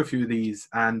go through a few of these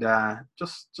and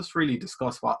just really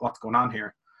discuss what's going on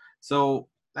here. So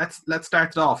let's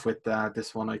start it off with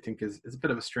this one. I think is a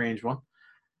bit of a strange one.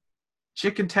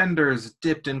 Chicken tenders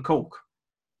dipped in Coke.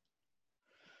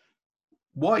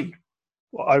 Why?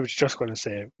 Well, I was just going to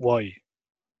say, why?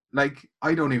 Like,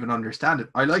 I don't even understand it.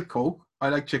 I like Coke. I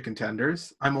like chicken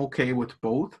tenders. I'm okay with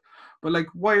both. But, like,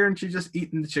 why aren't you just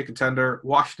eating the chicken tender,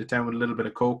 washing it down with a little bit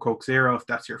of Coke Zero, if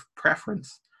that's your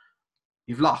preference?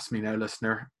 You've lost me now,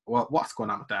 listener. What's going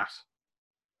on with that?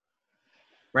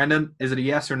 Brendan, is it a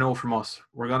yes or no from us?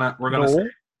 We're gonna say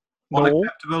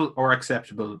unacceptable or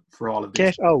acceptable for all of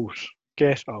this.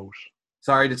 Get out.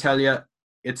 Sorry to tell you,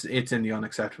 it's in the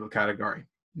unacceptable category.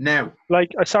 Now,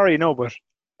 sorry, no, but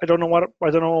I don't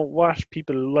know what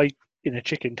people like in a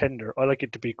chicken tender. I like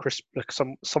it to be crisp, like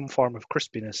some form of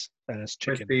crispiness, and it's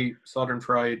chicken. Crispy, southern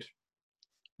fried,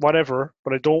 whatever.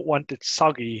 But I don't want it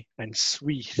soggy and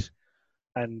sweet,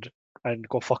 and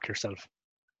go fuck yourself.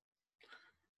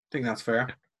 I think that's fair.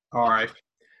 All right,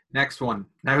 next one.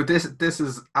 Now this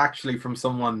is actually from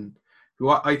someone who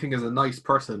I think is a nice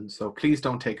person, so please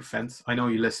don't take offense. I know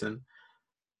you listen.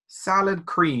 Salad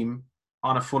cream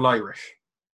on a full Irish.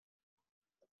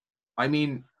 I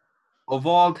mean, of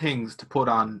all things to put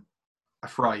on a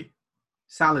fry,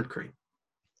 salad cream.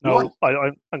 No,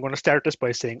 I'm going to start this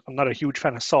by saying I'm not a huge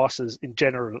fan of sauces in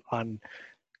general on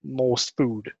most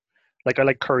food. Like, I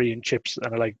like curry and chips,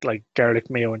 and I like garlic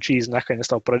mayo and cheese and that kind of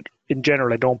stuff. But in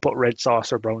general, I don't put red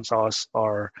sauce or brown sauce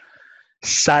or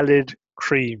salad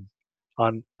cream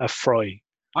on a fry.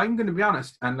 I'm going to be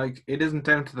honest, and like, it isn't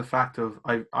down to the fact of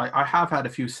I have had a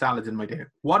few salads in my day.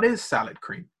 What is salad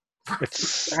cream?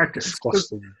 It's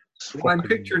disgusting. What I'm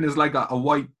picturing is like a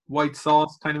white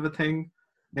sauce kind of a thing.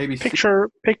 Maybe picture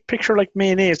like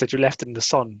mayonnaise that you left in the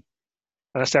sun,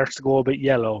 and it starts to go a bit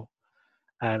yellow,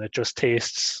 and it just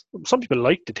tastes. Some people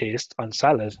like the taste on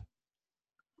salad.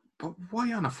 But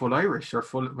why on a full Irish or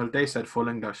full? Well, they said full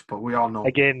English, but we all know.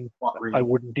 Again, I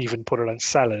wouldn't even put it on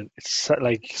salad. It's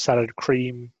like salad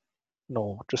cream.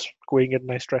 No, just go and get a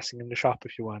nice dressing in the shop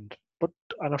if you want. But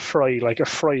on a fry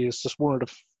is just one of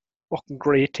the fucking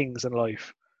great things in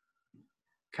life.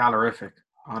 Calorific,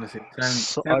 honestly.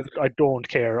 I don't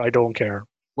care. I don't care.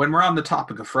 When we're on the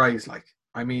topic of fries,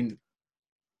 I mean,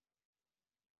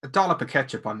 a dollop of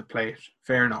ketchup on the plate,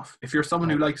 fair enough. If you're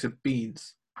someone who likes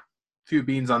beans, few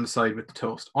beans on the side with the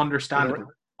toast.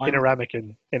 Understandable. In a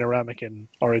ramekin,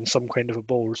 or in some kind of a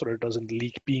bowl so that it doesn't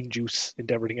leak bean juice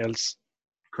into everything else.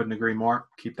 Couldn't agree more.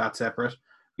 Keep that separate.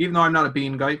 Even though I'm not a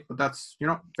bean guy, but that's,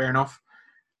 fair enough.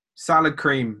 Salad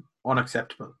cream,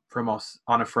 unacceptable from us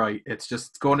on a fry. It's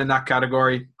just going in that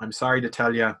category. I'm sorry to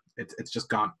tell you, it's just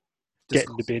gone. Get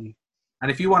in the bin. And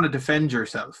if you want to defend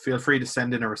yourself, feel free to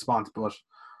send in a response. But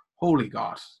holy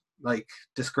God,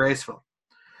 disgraceful.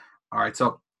 All right,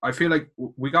 so I feel like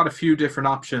we got a few different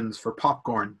options for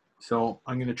popcorn, so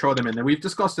I'm going to throw them in. Now, we've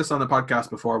discussed this on the podcast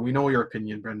before. We know your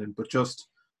opinion, Brendan, but just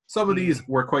some of these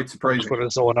were quite surprising. I'm just going to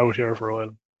zone out here for a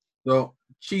while. So,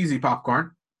 cheesy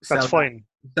popcorn. That's fine.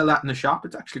 Sell that in the shop.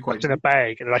 It's actually quite It's in a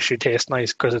bag, and it actually tastes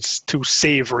nice because it's two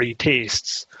savoury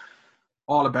tastes.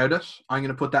 All about it. I'm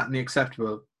going to put that in the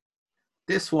acceptable.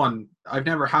 This one, I've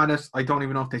never had it. I don't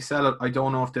even know if they sell it. I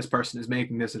don't know if this person is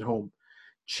making this at home.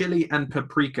 Chili and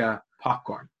paprika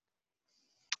popcorn.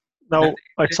 No,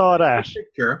 I saw that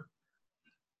picture,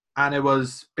 and it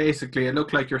was basically, it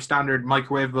looked like your standard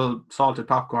microwavable salted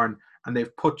popcorn, and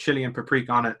they've put chili and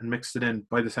paprika on it and mixed it in.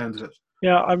 By the sounds of it,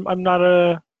 yeah, I'm not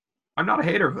a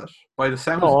hater of it. By the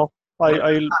sounds,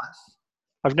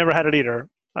 I've never had it either,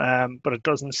 but it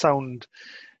doesn't sound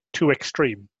too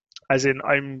extreme. As in,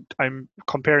 I'm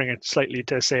comparing it slightly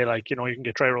to say, you can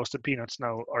get dry roasted peanuts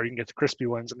now, or you can get the crispy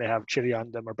ones and they have chili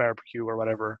on them or barbecue or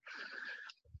whatever.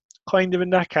 kind of in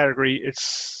that category.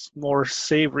 It's more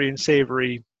savory and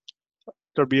savory.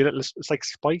 There'll be a little. It's like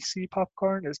spicy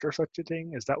popcorn. Is there such a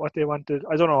thing? Is that what they wanted?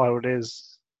 I don't know how it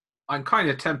is. I'm kind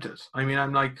of tempted. I mean,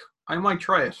 I'm like, I might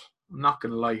try it. I'm not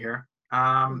going to lie here. So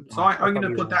I I'm going to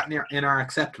probably put won't. that in our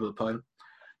acceptable pile.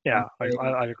 Yeah, And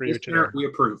I agree with you listener, there. we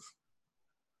approve.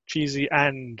 Cheesy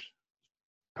and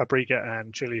paprika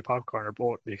and chili popcorn are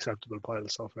both the acceptable pile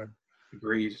so far.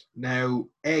 Agreed. Now,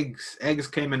 eggs. Eggs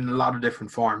came in a lot of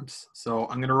different forms. So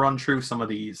I'm going to run through some of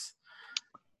these.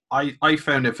 I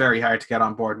found it very hard to get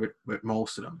on board with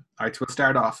most of them. All right, so we'll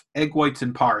start off. Egg whites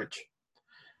in porridge.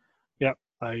 Yeah,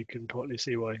 I can totally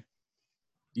see why.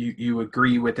 You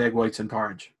agree with egg whites in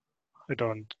porridge? I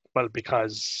don't. Well,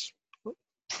 because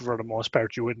for the most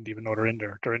part, you wouldn't even know they're in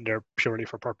there. They're in there purely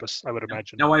for purpose, I would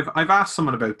imagine. Now, I've asked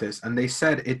someone about this, and they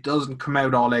said it doesn't come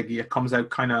out all eggy. It comes out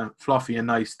kind of fluffy and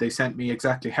nice. They sent me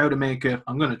exactly how to make it.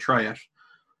 I'm going to try it.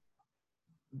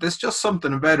 There's just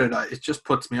something about it. It just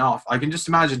puts me off. I can just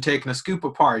imagine taking a scoop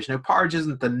of porridge. Now, porridge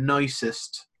isn't the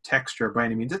nicest texture by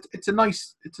any means. It's a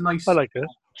nice. I like it.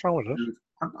 What's wrong with it?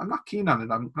 I'm not keen on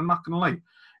it. I'm not going to lie.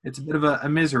 It's a bit of a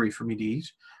misery for me to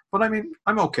eat. But I mean,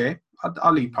 I'm okay.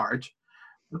 I'll eat porridge.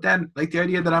 But then, like, the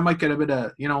idea that I might get a bit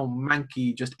of,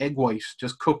 manky, just egg white,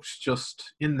 just cooked,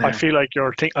 just in there. I feel like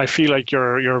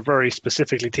you're very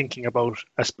specifically thinking about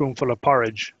a spoonful of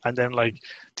porridge and then like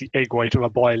the egg white of a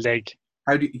boiled egg.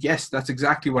 Yes, that's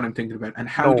exactly what I'm thinking about. And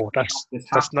how? No,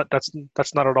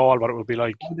 that's not at all what it would be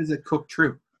like. How does it cook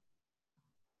through?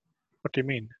 What do you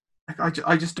mean? I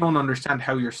just don't understand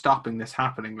how you're stopping this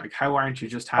happening. Like, how aren't you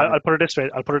just having? I'll put it this way.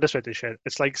 Tisha.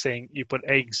 It's like saying you put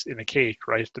eggs in a cake,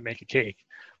 right, to make a cake,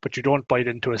 but you don't bite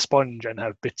into a sponge and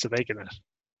have bits of egg in it.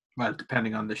 Well,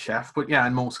 depending on the chef, but yeah,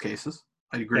 in most cases,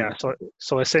 I agree. Yeah.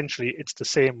 So essentially, it's the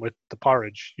same with the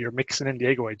porridge. You're mixing in the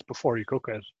egg whites before you cook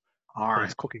it. All right.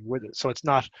 It's cooking with it, so it's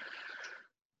not.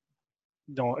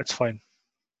 No, it's fine.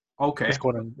 Okay. It's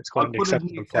going in the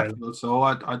acceptable pile. So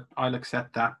I'll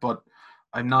accept that, but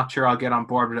I'm not sure I'll get on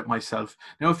board with it myself.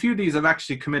 Now, a few of these I've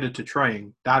actually committed to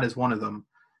trying. That is one of them.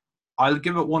 I'll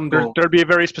give it one go. There'll be a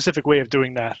very specific way of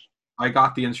doing that. I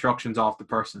got the instructions off the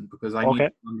person because I need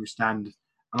to understand.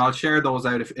 And I'll share those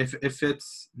out. If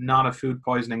it's not a food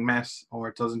poisoning mess or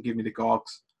it doesn't give me the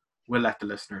gogs, we'll let the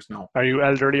listeners know. Are you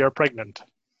elderly or pregnant?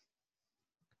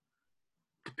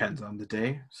 Depends on the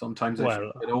day. Sometimes I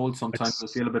feel a bit old. Sometimes I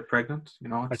feel a bit pregnant.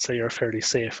 I'd say you're fairly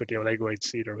safe with your egg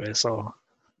whites either way. So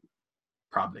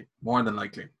probably, more than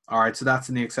likely. All right, so that's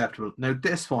in the acceptable. Now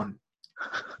this one,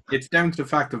 it's down to the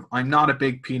fact of I'm not a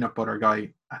big peanut butter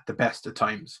guy at the best of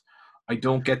times. I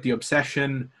don't get the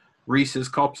obsession. Reese's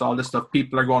cups, all this stuff.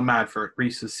 People are going mad for it.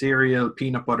 Reese's cereal,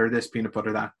 peanut butter this, peanut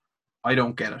butter that. I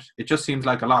don't get it. It just seems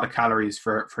like a lot of calories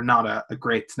for not a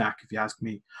great snack, if you ask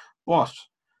me. But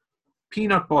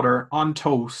peanut butter on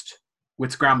toast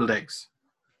with scrambled eggs.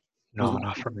 No,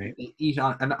 not for me. They eat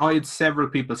on, and I had several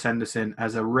people send this in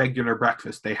as a regular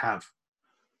breakfast they have.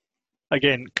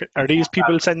 Again, are these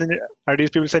people sending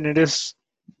this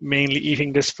mainly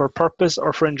eating this for purpose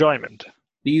or for enjoyment?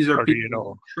 These are people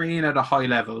who train at a high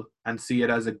level and see it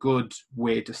as a good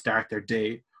way to start their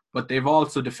day. But they've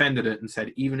also defended it and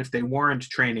said even if they weren't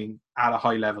training at a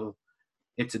high level,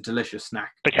 it's a delicious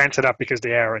snack. They can't say that because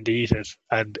they are and they eat it.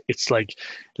 And it's like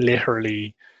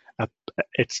literally,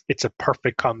 it's a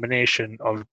perfect combination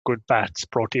of good fats,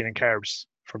 protein and carbs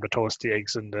from the toasty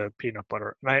eggs and the peanut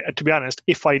butter. And to be honest,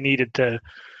 if I needed to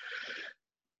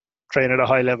train at a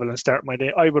high level and start my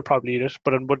day, I would probably eat it,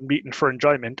 but I wouldn't be eating for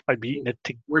enjoyment. I'd be eating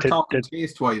it We're talking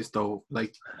taste-wise, though.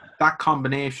 Like, that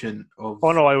combination of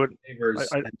flavors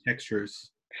and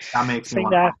textures, that makes me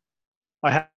want to.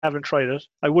 I haven't tried it.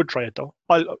 I would try it, though.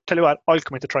 I'll tell you what, I'll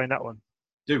commit to trying that one.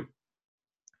 Do.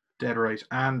 Dead right.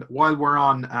 And while we're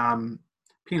on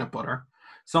peanut butter,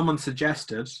 someone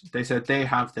suggested, they said they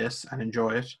have this and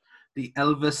enjoy it, the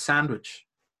Elvis sandwich.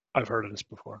 I've heard of this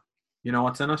before. You know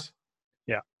what's in it?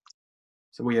 Yeah.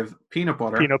 So we have peanut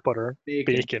butter,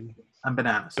 bacon, and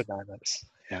bananas.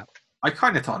 Yeah. I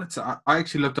kind of thought I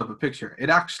actually looked up a picture. It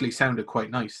actually sounded quite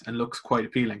nice and looks quite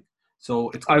appealing.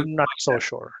 So I'm not so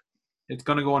sure. It's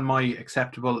going to go on my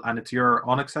acceptable, and it's your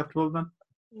unacceptable then?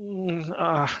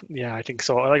 Yeah, I think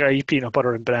so. Like, I eat peanut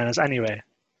butter and bananas anyway.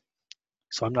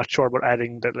 So I'm not sure about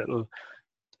adding that little.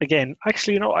 Again,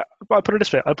 actually, I'll put it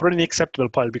this way. I'll put it in the acceptable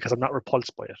pile because I'm not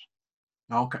repulsed by it.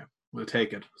 Okay, we'll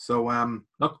take it. So,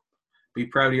 look, be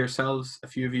proud of yourselves. A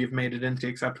few of you have made it into the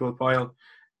acceptable pile.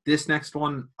 This next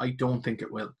one, I don't think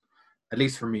it will. At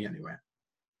least for me, anyway.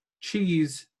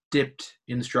 Cheese dipped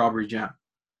in strawberry jam.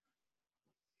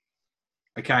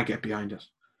 I can't get behind it.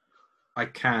 I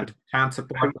can't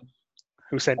support it.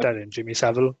 Who sent that in? Jimmy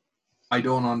Savile? I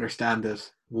don't understand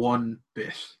it one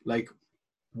bit. Like,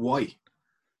 why?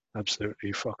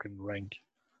 Absolutely fucking rank.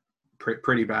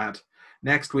 Pretty bad.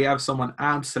 Next, we have someone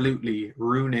absolutely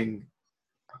ruining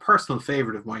a personal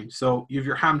favorite of mine. So you have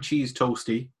your ham cheese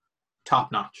toasty,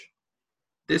 top notch.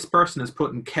 This person is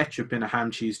putting ketchup in a ham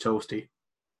cheese toasty.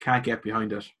 Can't get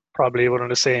behind it. Probably one of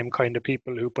the same kind of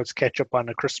people who puts ketchup on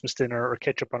a Christmas dinner or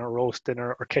ketchup on a roast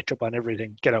dinner or ketchup on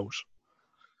everything. Get out.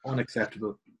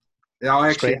 Unacceptable. Yeah, I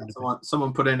actually Straight had into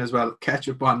someone put in as well,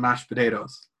 ketchup on mashed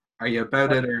potatoes. Are you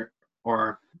about it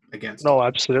or against it? No,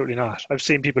 absolutely not. I've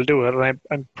seen people do it, and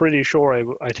I'm pretty sure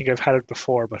I think I've had it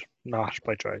before, but not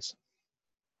by choice.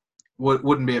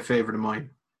 Wouldn't be a favorite of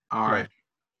mine. All No. right.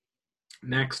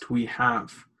 Next, we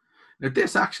have. Now,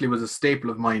 this actually was a staple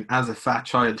of mine as a fat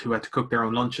child who had to cook their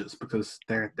own lunches because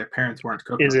their parents weren't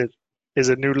cooking. Is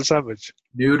it noodle sandwich?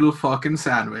 Noodle fucking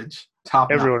sandwich. Top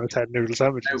notch. Everyone has had noodle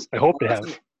sandwiches. I hope they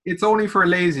have. It's only for a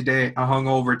lazy day, a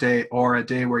hungover day, or a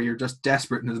day where you're just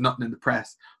desperate and there's nothing in the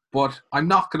press. But I'm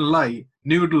not going to lie,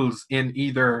 noodles in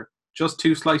either just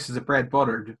 2 slices of bread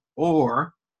buttered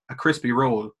or a crispy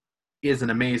roll is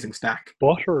an amazing snack.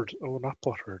 Buttered? Oh, not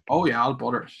buttered. Oh, yeah, I'll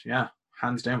butter it. Yeah,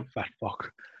 hands down. Fat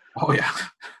fuck. Oh, yeah.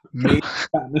 Major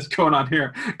fatness going on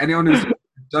here. Anyone who's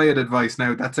diet advice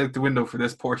now, that's out the window for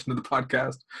this portion of the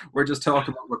podcast. We're just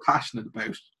talking about what we're passionate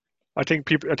about. I think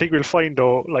we'll find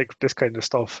though, like this kind of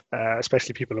stuff,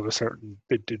 especially people of a certain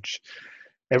vintage,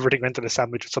 everything went in a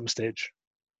sandwich at some stage.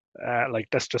 Like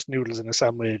that's just noodles in a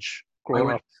sandwich.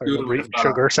 Growing up, I remember eating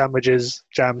sugar sandwiches,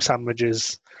 jam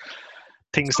sandwiches,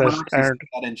 things that aren't.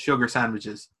 That in sugar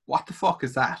sandwiches. What the fuck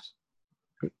is that?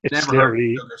 It's never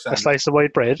literally a slice of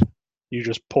white bread. You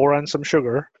just pour on some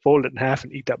sugar, fold it in half,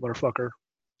 and eat that motherfucker.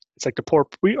 It's like the poor.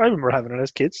 I remember having it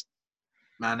as kids.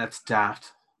 Man, that's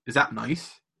daft. Is that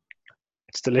nice?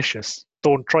 It's delicious.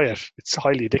 Don't try it. It's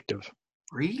highly addictive.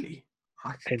 Really?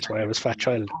 Hence why I was fat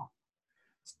child.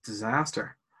 It's a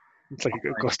disaster. It's like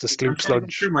Augustus Gloop's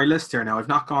lunch. Through my list here now. I've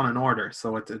not gone in order,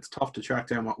 so it's tough to track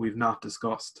down what we've not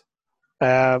discussed.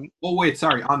 Oh wait,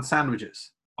 sorry. On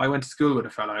sandwiches, I went to school with a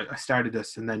fella. I started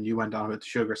this, and then you went on with the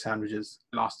sugar sandwiches.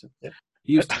 Lost it. Yeah.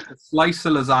 You used to slice a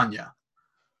lasagna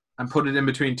and put it in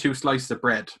between 2 slices of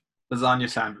bread. Lasagna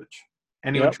sandwich.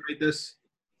 Anyone tried this?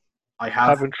 I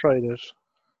haven't tried it.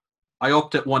 I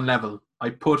upped it 1 level. I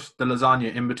put the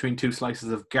lasagna in between 2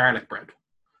 slices of garlic bread.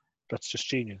 That's just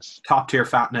genius. Top tier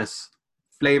fatness.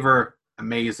 Flavor,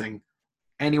 amazing.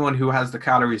 Anyone who has the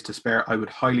calories to spare, I would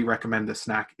highly recommend this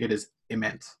snack. It is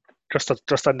immense.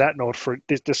 Just on that note, for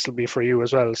this will be for you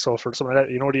as well. So for something like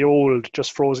that, you know the old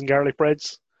just frozen garlic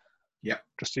breads? Yeah.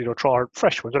 Just, throw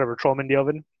fresh ones, whatever, throw them in the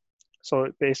oven.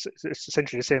 So it's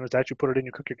essentially the same as that. You put it in,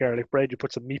 you cook your garlic bread, you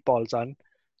put some meatballs on,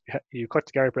 you cut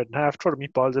the garlic bread in half, throw the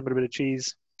meatballs in with a bit of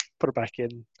cheese, put it back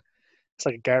in. It's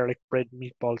like a garlic bread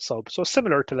meatball sub. So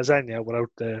similar to lasagna without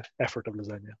the effort of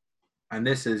lasagna. And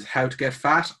this is how to get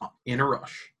fat in a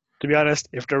rush. To be honest,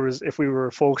 if we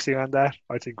were focusing on that,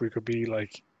 I think we could be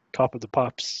like top of the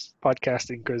pops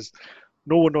podcasting because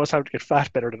no one knows how to get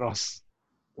fat better than us.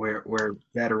 We're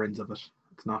veterans of it.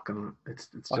 It's not gonna. It's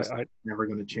just never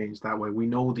gonna change that way. We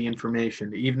know the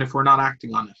information, even if we're not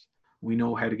acting on it. We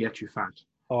know how to get you fat.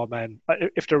 Oh man,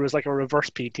 if there was like a reverse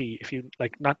PT, if you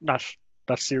like not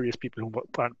that serious people who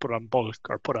put on bulk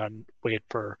or put on weight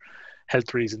for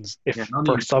health reasons, if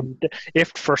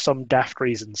for some daft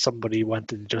reason somebody wanted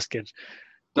to just get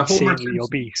insanely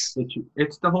obese.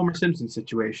 It's the Homer Simpson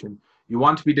situation. You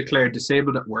want to be declared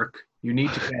disabled at work. You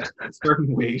need to get a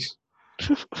certain weight.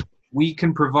 We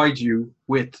can provide you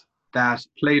with that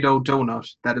Play-Doh donut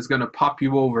that is going to pop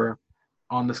you over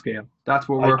on the scale. That's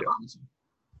what we're promising.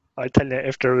 I tell you,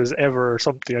 if there was ever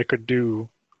something I could do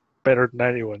better than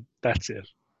anyone, that's it.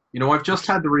 I've just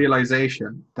had the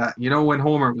realization that, when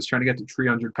Homer was trying to get to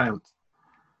 300 pounds,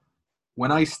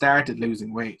 when I started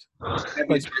losing weight, it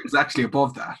was actually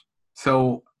above that.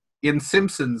 So in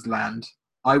Simpsons land,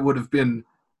 I would have been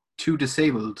too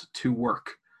disabled to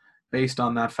work based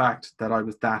on that fact that I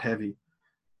was that heavy.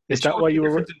 Is that why you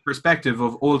were in perspective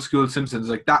of old school Simpsons?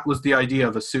 Like that was the idea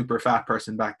of a super fat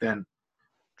person back then.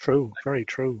 True, very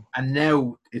true. And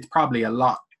now it's probably a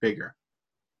lot bigger.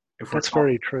 That's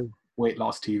very true. Weight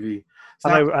loss TV. So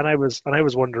I was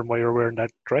wondering why you're wearing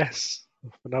that dress.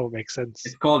 But now it makes sense.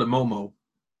 It's called a Momo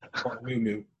or a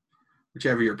Moo,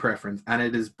 whichever your preference, and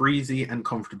it is breezy and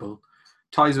comfortable.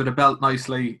 Ties with a belt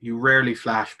nicely. You rarely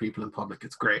flash people in public.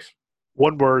 It's great.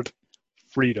 One word: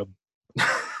 freedom.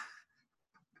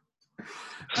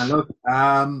 And look,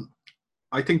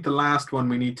 I think the last one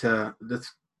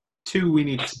that's 2 we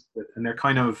need to, and they're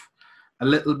kind of a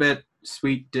little bit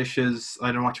sweet dishes. I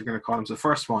don't know what you're going to call them. So the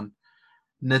first one,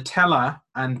 Nutella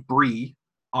and brie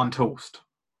on toast.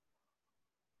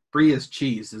 Brie is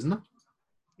cheese, isn't it?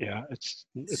 Yeah, it's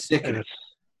Sickening.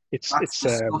 it's That's it's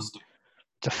disgusting.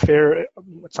 it's a fair.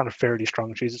 It's not a fairly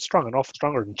strong cheese. It's strong enough,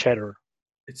 stronger than cheddar.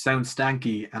 It sounds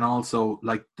stanky, and also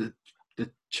like the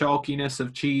chalkiness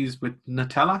of cheese with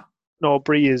Nutella. No,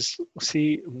 brie is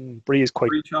quite.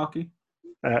 Brie chalky.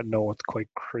 No, it's quite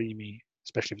creamy,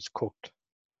 especially if it's cooked.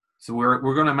 So we're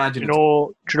going to imagine it's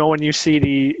Do you know when you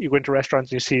go into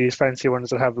restaurants and you see these fancy ones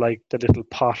that have like the little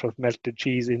pot of melted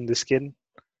cheese in the skin?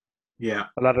 yeah.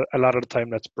 A lot of the time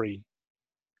that's brie.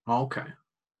 Okay.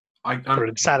 Put it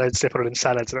in salads. They put it in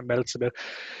salads and it melts a bit.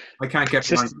 I can't get It's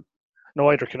just behind no,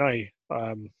 either can I.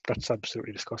 That's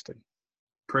absolutely disgusting.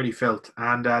 pretty filth.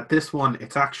 And this one,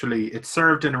 it's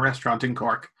served in a restaurant in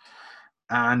Cork,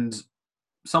 and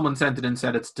someone sent it and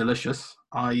said it's delicious.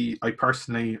 I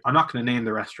personally, I'm not going to name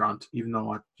the restaurant, even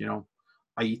though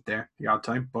I eat there the odd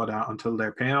time. But until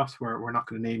they're paying us, we're not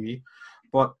going to name you.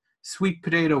 But sweet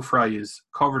potato fries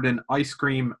covered in ice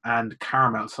cream and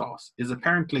caramel sauce is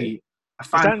apparently a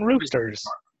Is that fancy. in Roosters?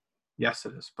 Yes,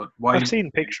 it is. But why? I've seen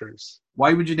pictures.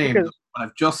 Why would you name them? When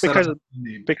I've just said Because I'm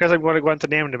name. because I'm going to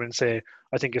name them and say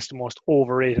I think it's the most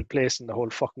overrated place in the whole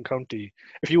fucking county.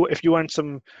 If you want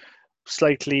some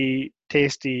slightly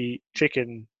tasty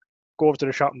chicken, go over to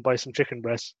the shop and buy some chicken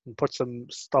breasts and put some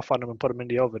stuff on them and put them in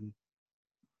the oven.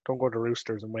 Don't go to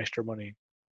Roosters and waste your money.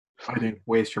 I didn't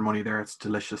waste your money there. It's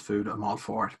delicious food. I'm all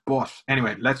for it. But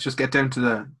anyway, let's just get down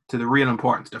to the real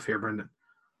important stuff here, Brendan.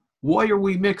 Why are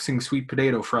we mixing sweet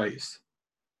potato fries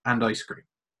and ice cream?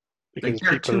 Because Like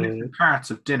they're two different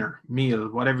parts of dinner, meal,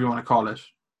 whatever you want to call it.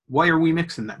 Why are we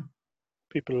mixing them?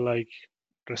 people like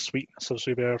the sweetness of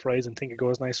sweet potato fries and think it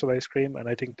goes nice with ice cream, and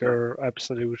I think they're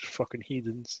absolute fucking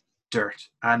heathens. Dirt.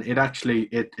 And it actually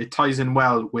it ties in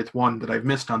well with one that I've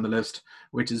missed on the list,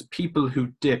 which is people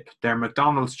who dip their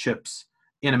McDonald's chips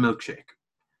in a milkshake.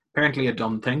 Apparently a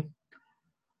dumb thing.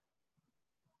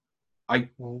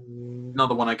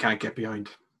 Another one I can't get behind.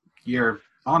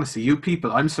 Honestly, you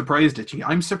people, I'm surprised at you.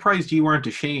 I'm surprised you weren't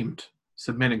ashamed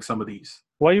submitting some of these.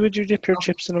 Why would you dip your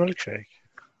chips in a milkshake?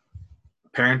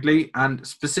 Apparently, and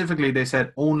specifically they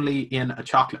said only in a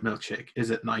chocolate milkshake is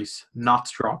it nice, not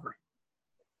strawberry.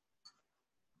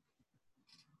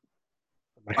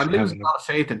 I'm losing a lot of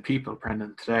faith in people,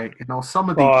 Brendan, today. Some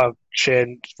of these... Oh,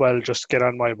 Shane, well, just get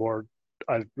on my board.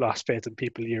 I've lost faith in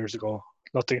people years ago.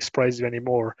 Nothing surprises me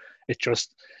anymore. It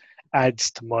just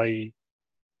adds to my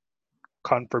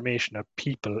confirmation that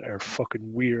people are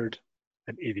fucking weird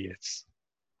and idiots.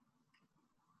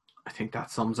 I think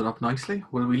that sums it up nicely.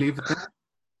 Will we leave it there?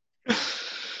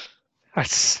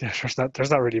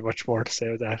 There's not really much more to say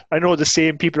with that. I know the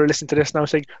same people are listening to this now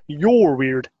saying, you're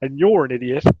weird and you're an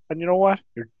idiot. And you know what?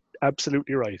 You're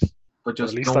absolutely right. But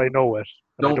just at least I know it.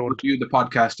 Don't review the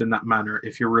podcast in that manner.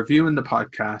 If you're reviewing the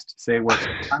podcast, say we're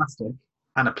fantastic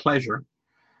and a pleasure.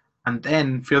 And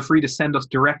then feel free to send us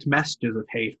direct messages of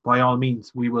hate. By all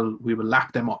means, we will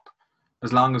lap them up.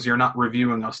 As long as you're not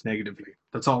reviewing us negatively.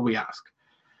 That's all we ask.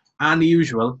 And the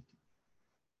usual,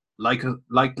 like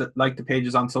the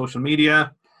pages on social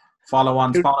media, follow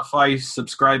on Spotify,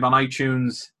 subscribe on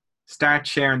iTunes, start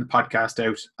sharing the podcast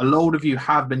out. A load of you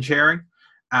have been sharing,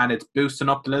 and it's boosting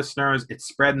up the listeners. It's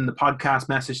spreading the podcast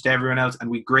message to everyone else, and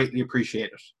we greatly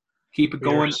appreciate it. Keep it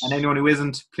going, and anyone who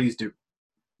isn't, please do.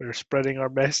 We're spreading our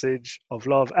message of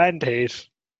love and hate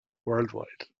worldwide.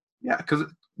 Yeah,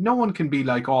 because no one can be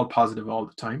like all positive all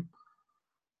the time.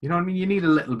 You know what I mean? You need a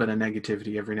little bit of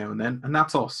negativity every now and then, and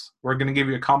that's us. We're going to give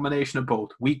you a combination of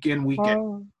both, week in, week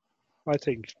out. I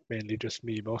think mainly just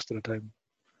me most of the time.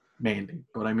 Mainly,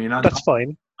 but I mean, that's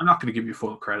fine. I'm not going to give you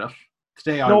full credit.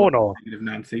 Today I was negative,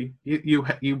 Nancy.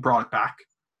 You brought it back.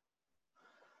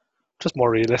 Just more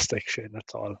realistic, Shane,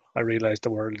 that's all. I realise the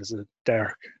world is a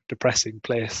dark, depressing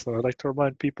place, so I like to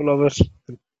remind people of it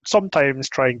and sometimes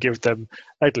try and give them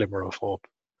a glimmer of hope.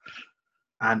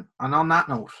 And on that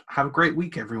note, have a great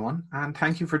week, everyone, and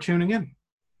thank you for tuning in.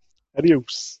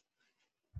 Adios.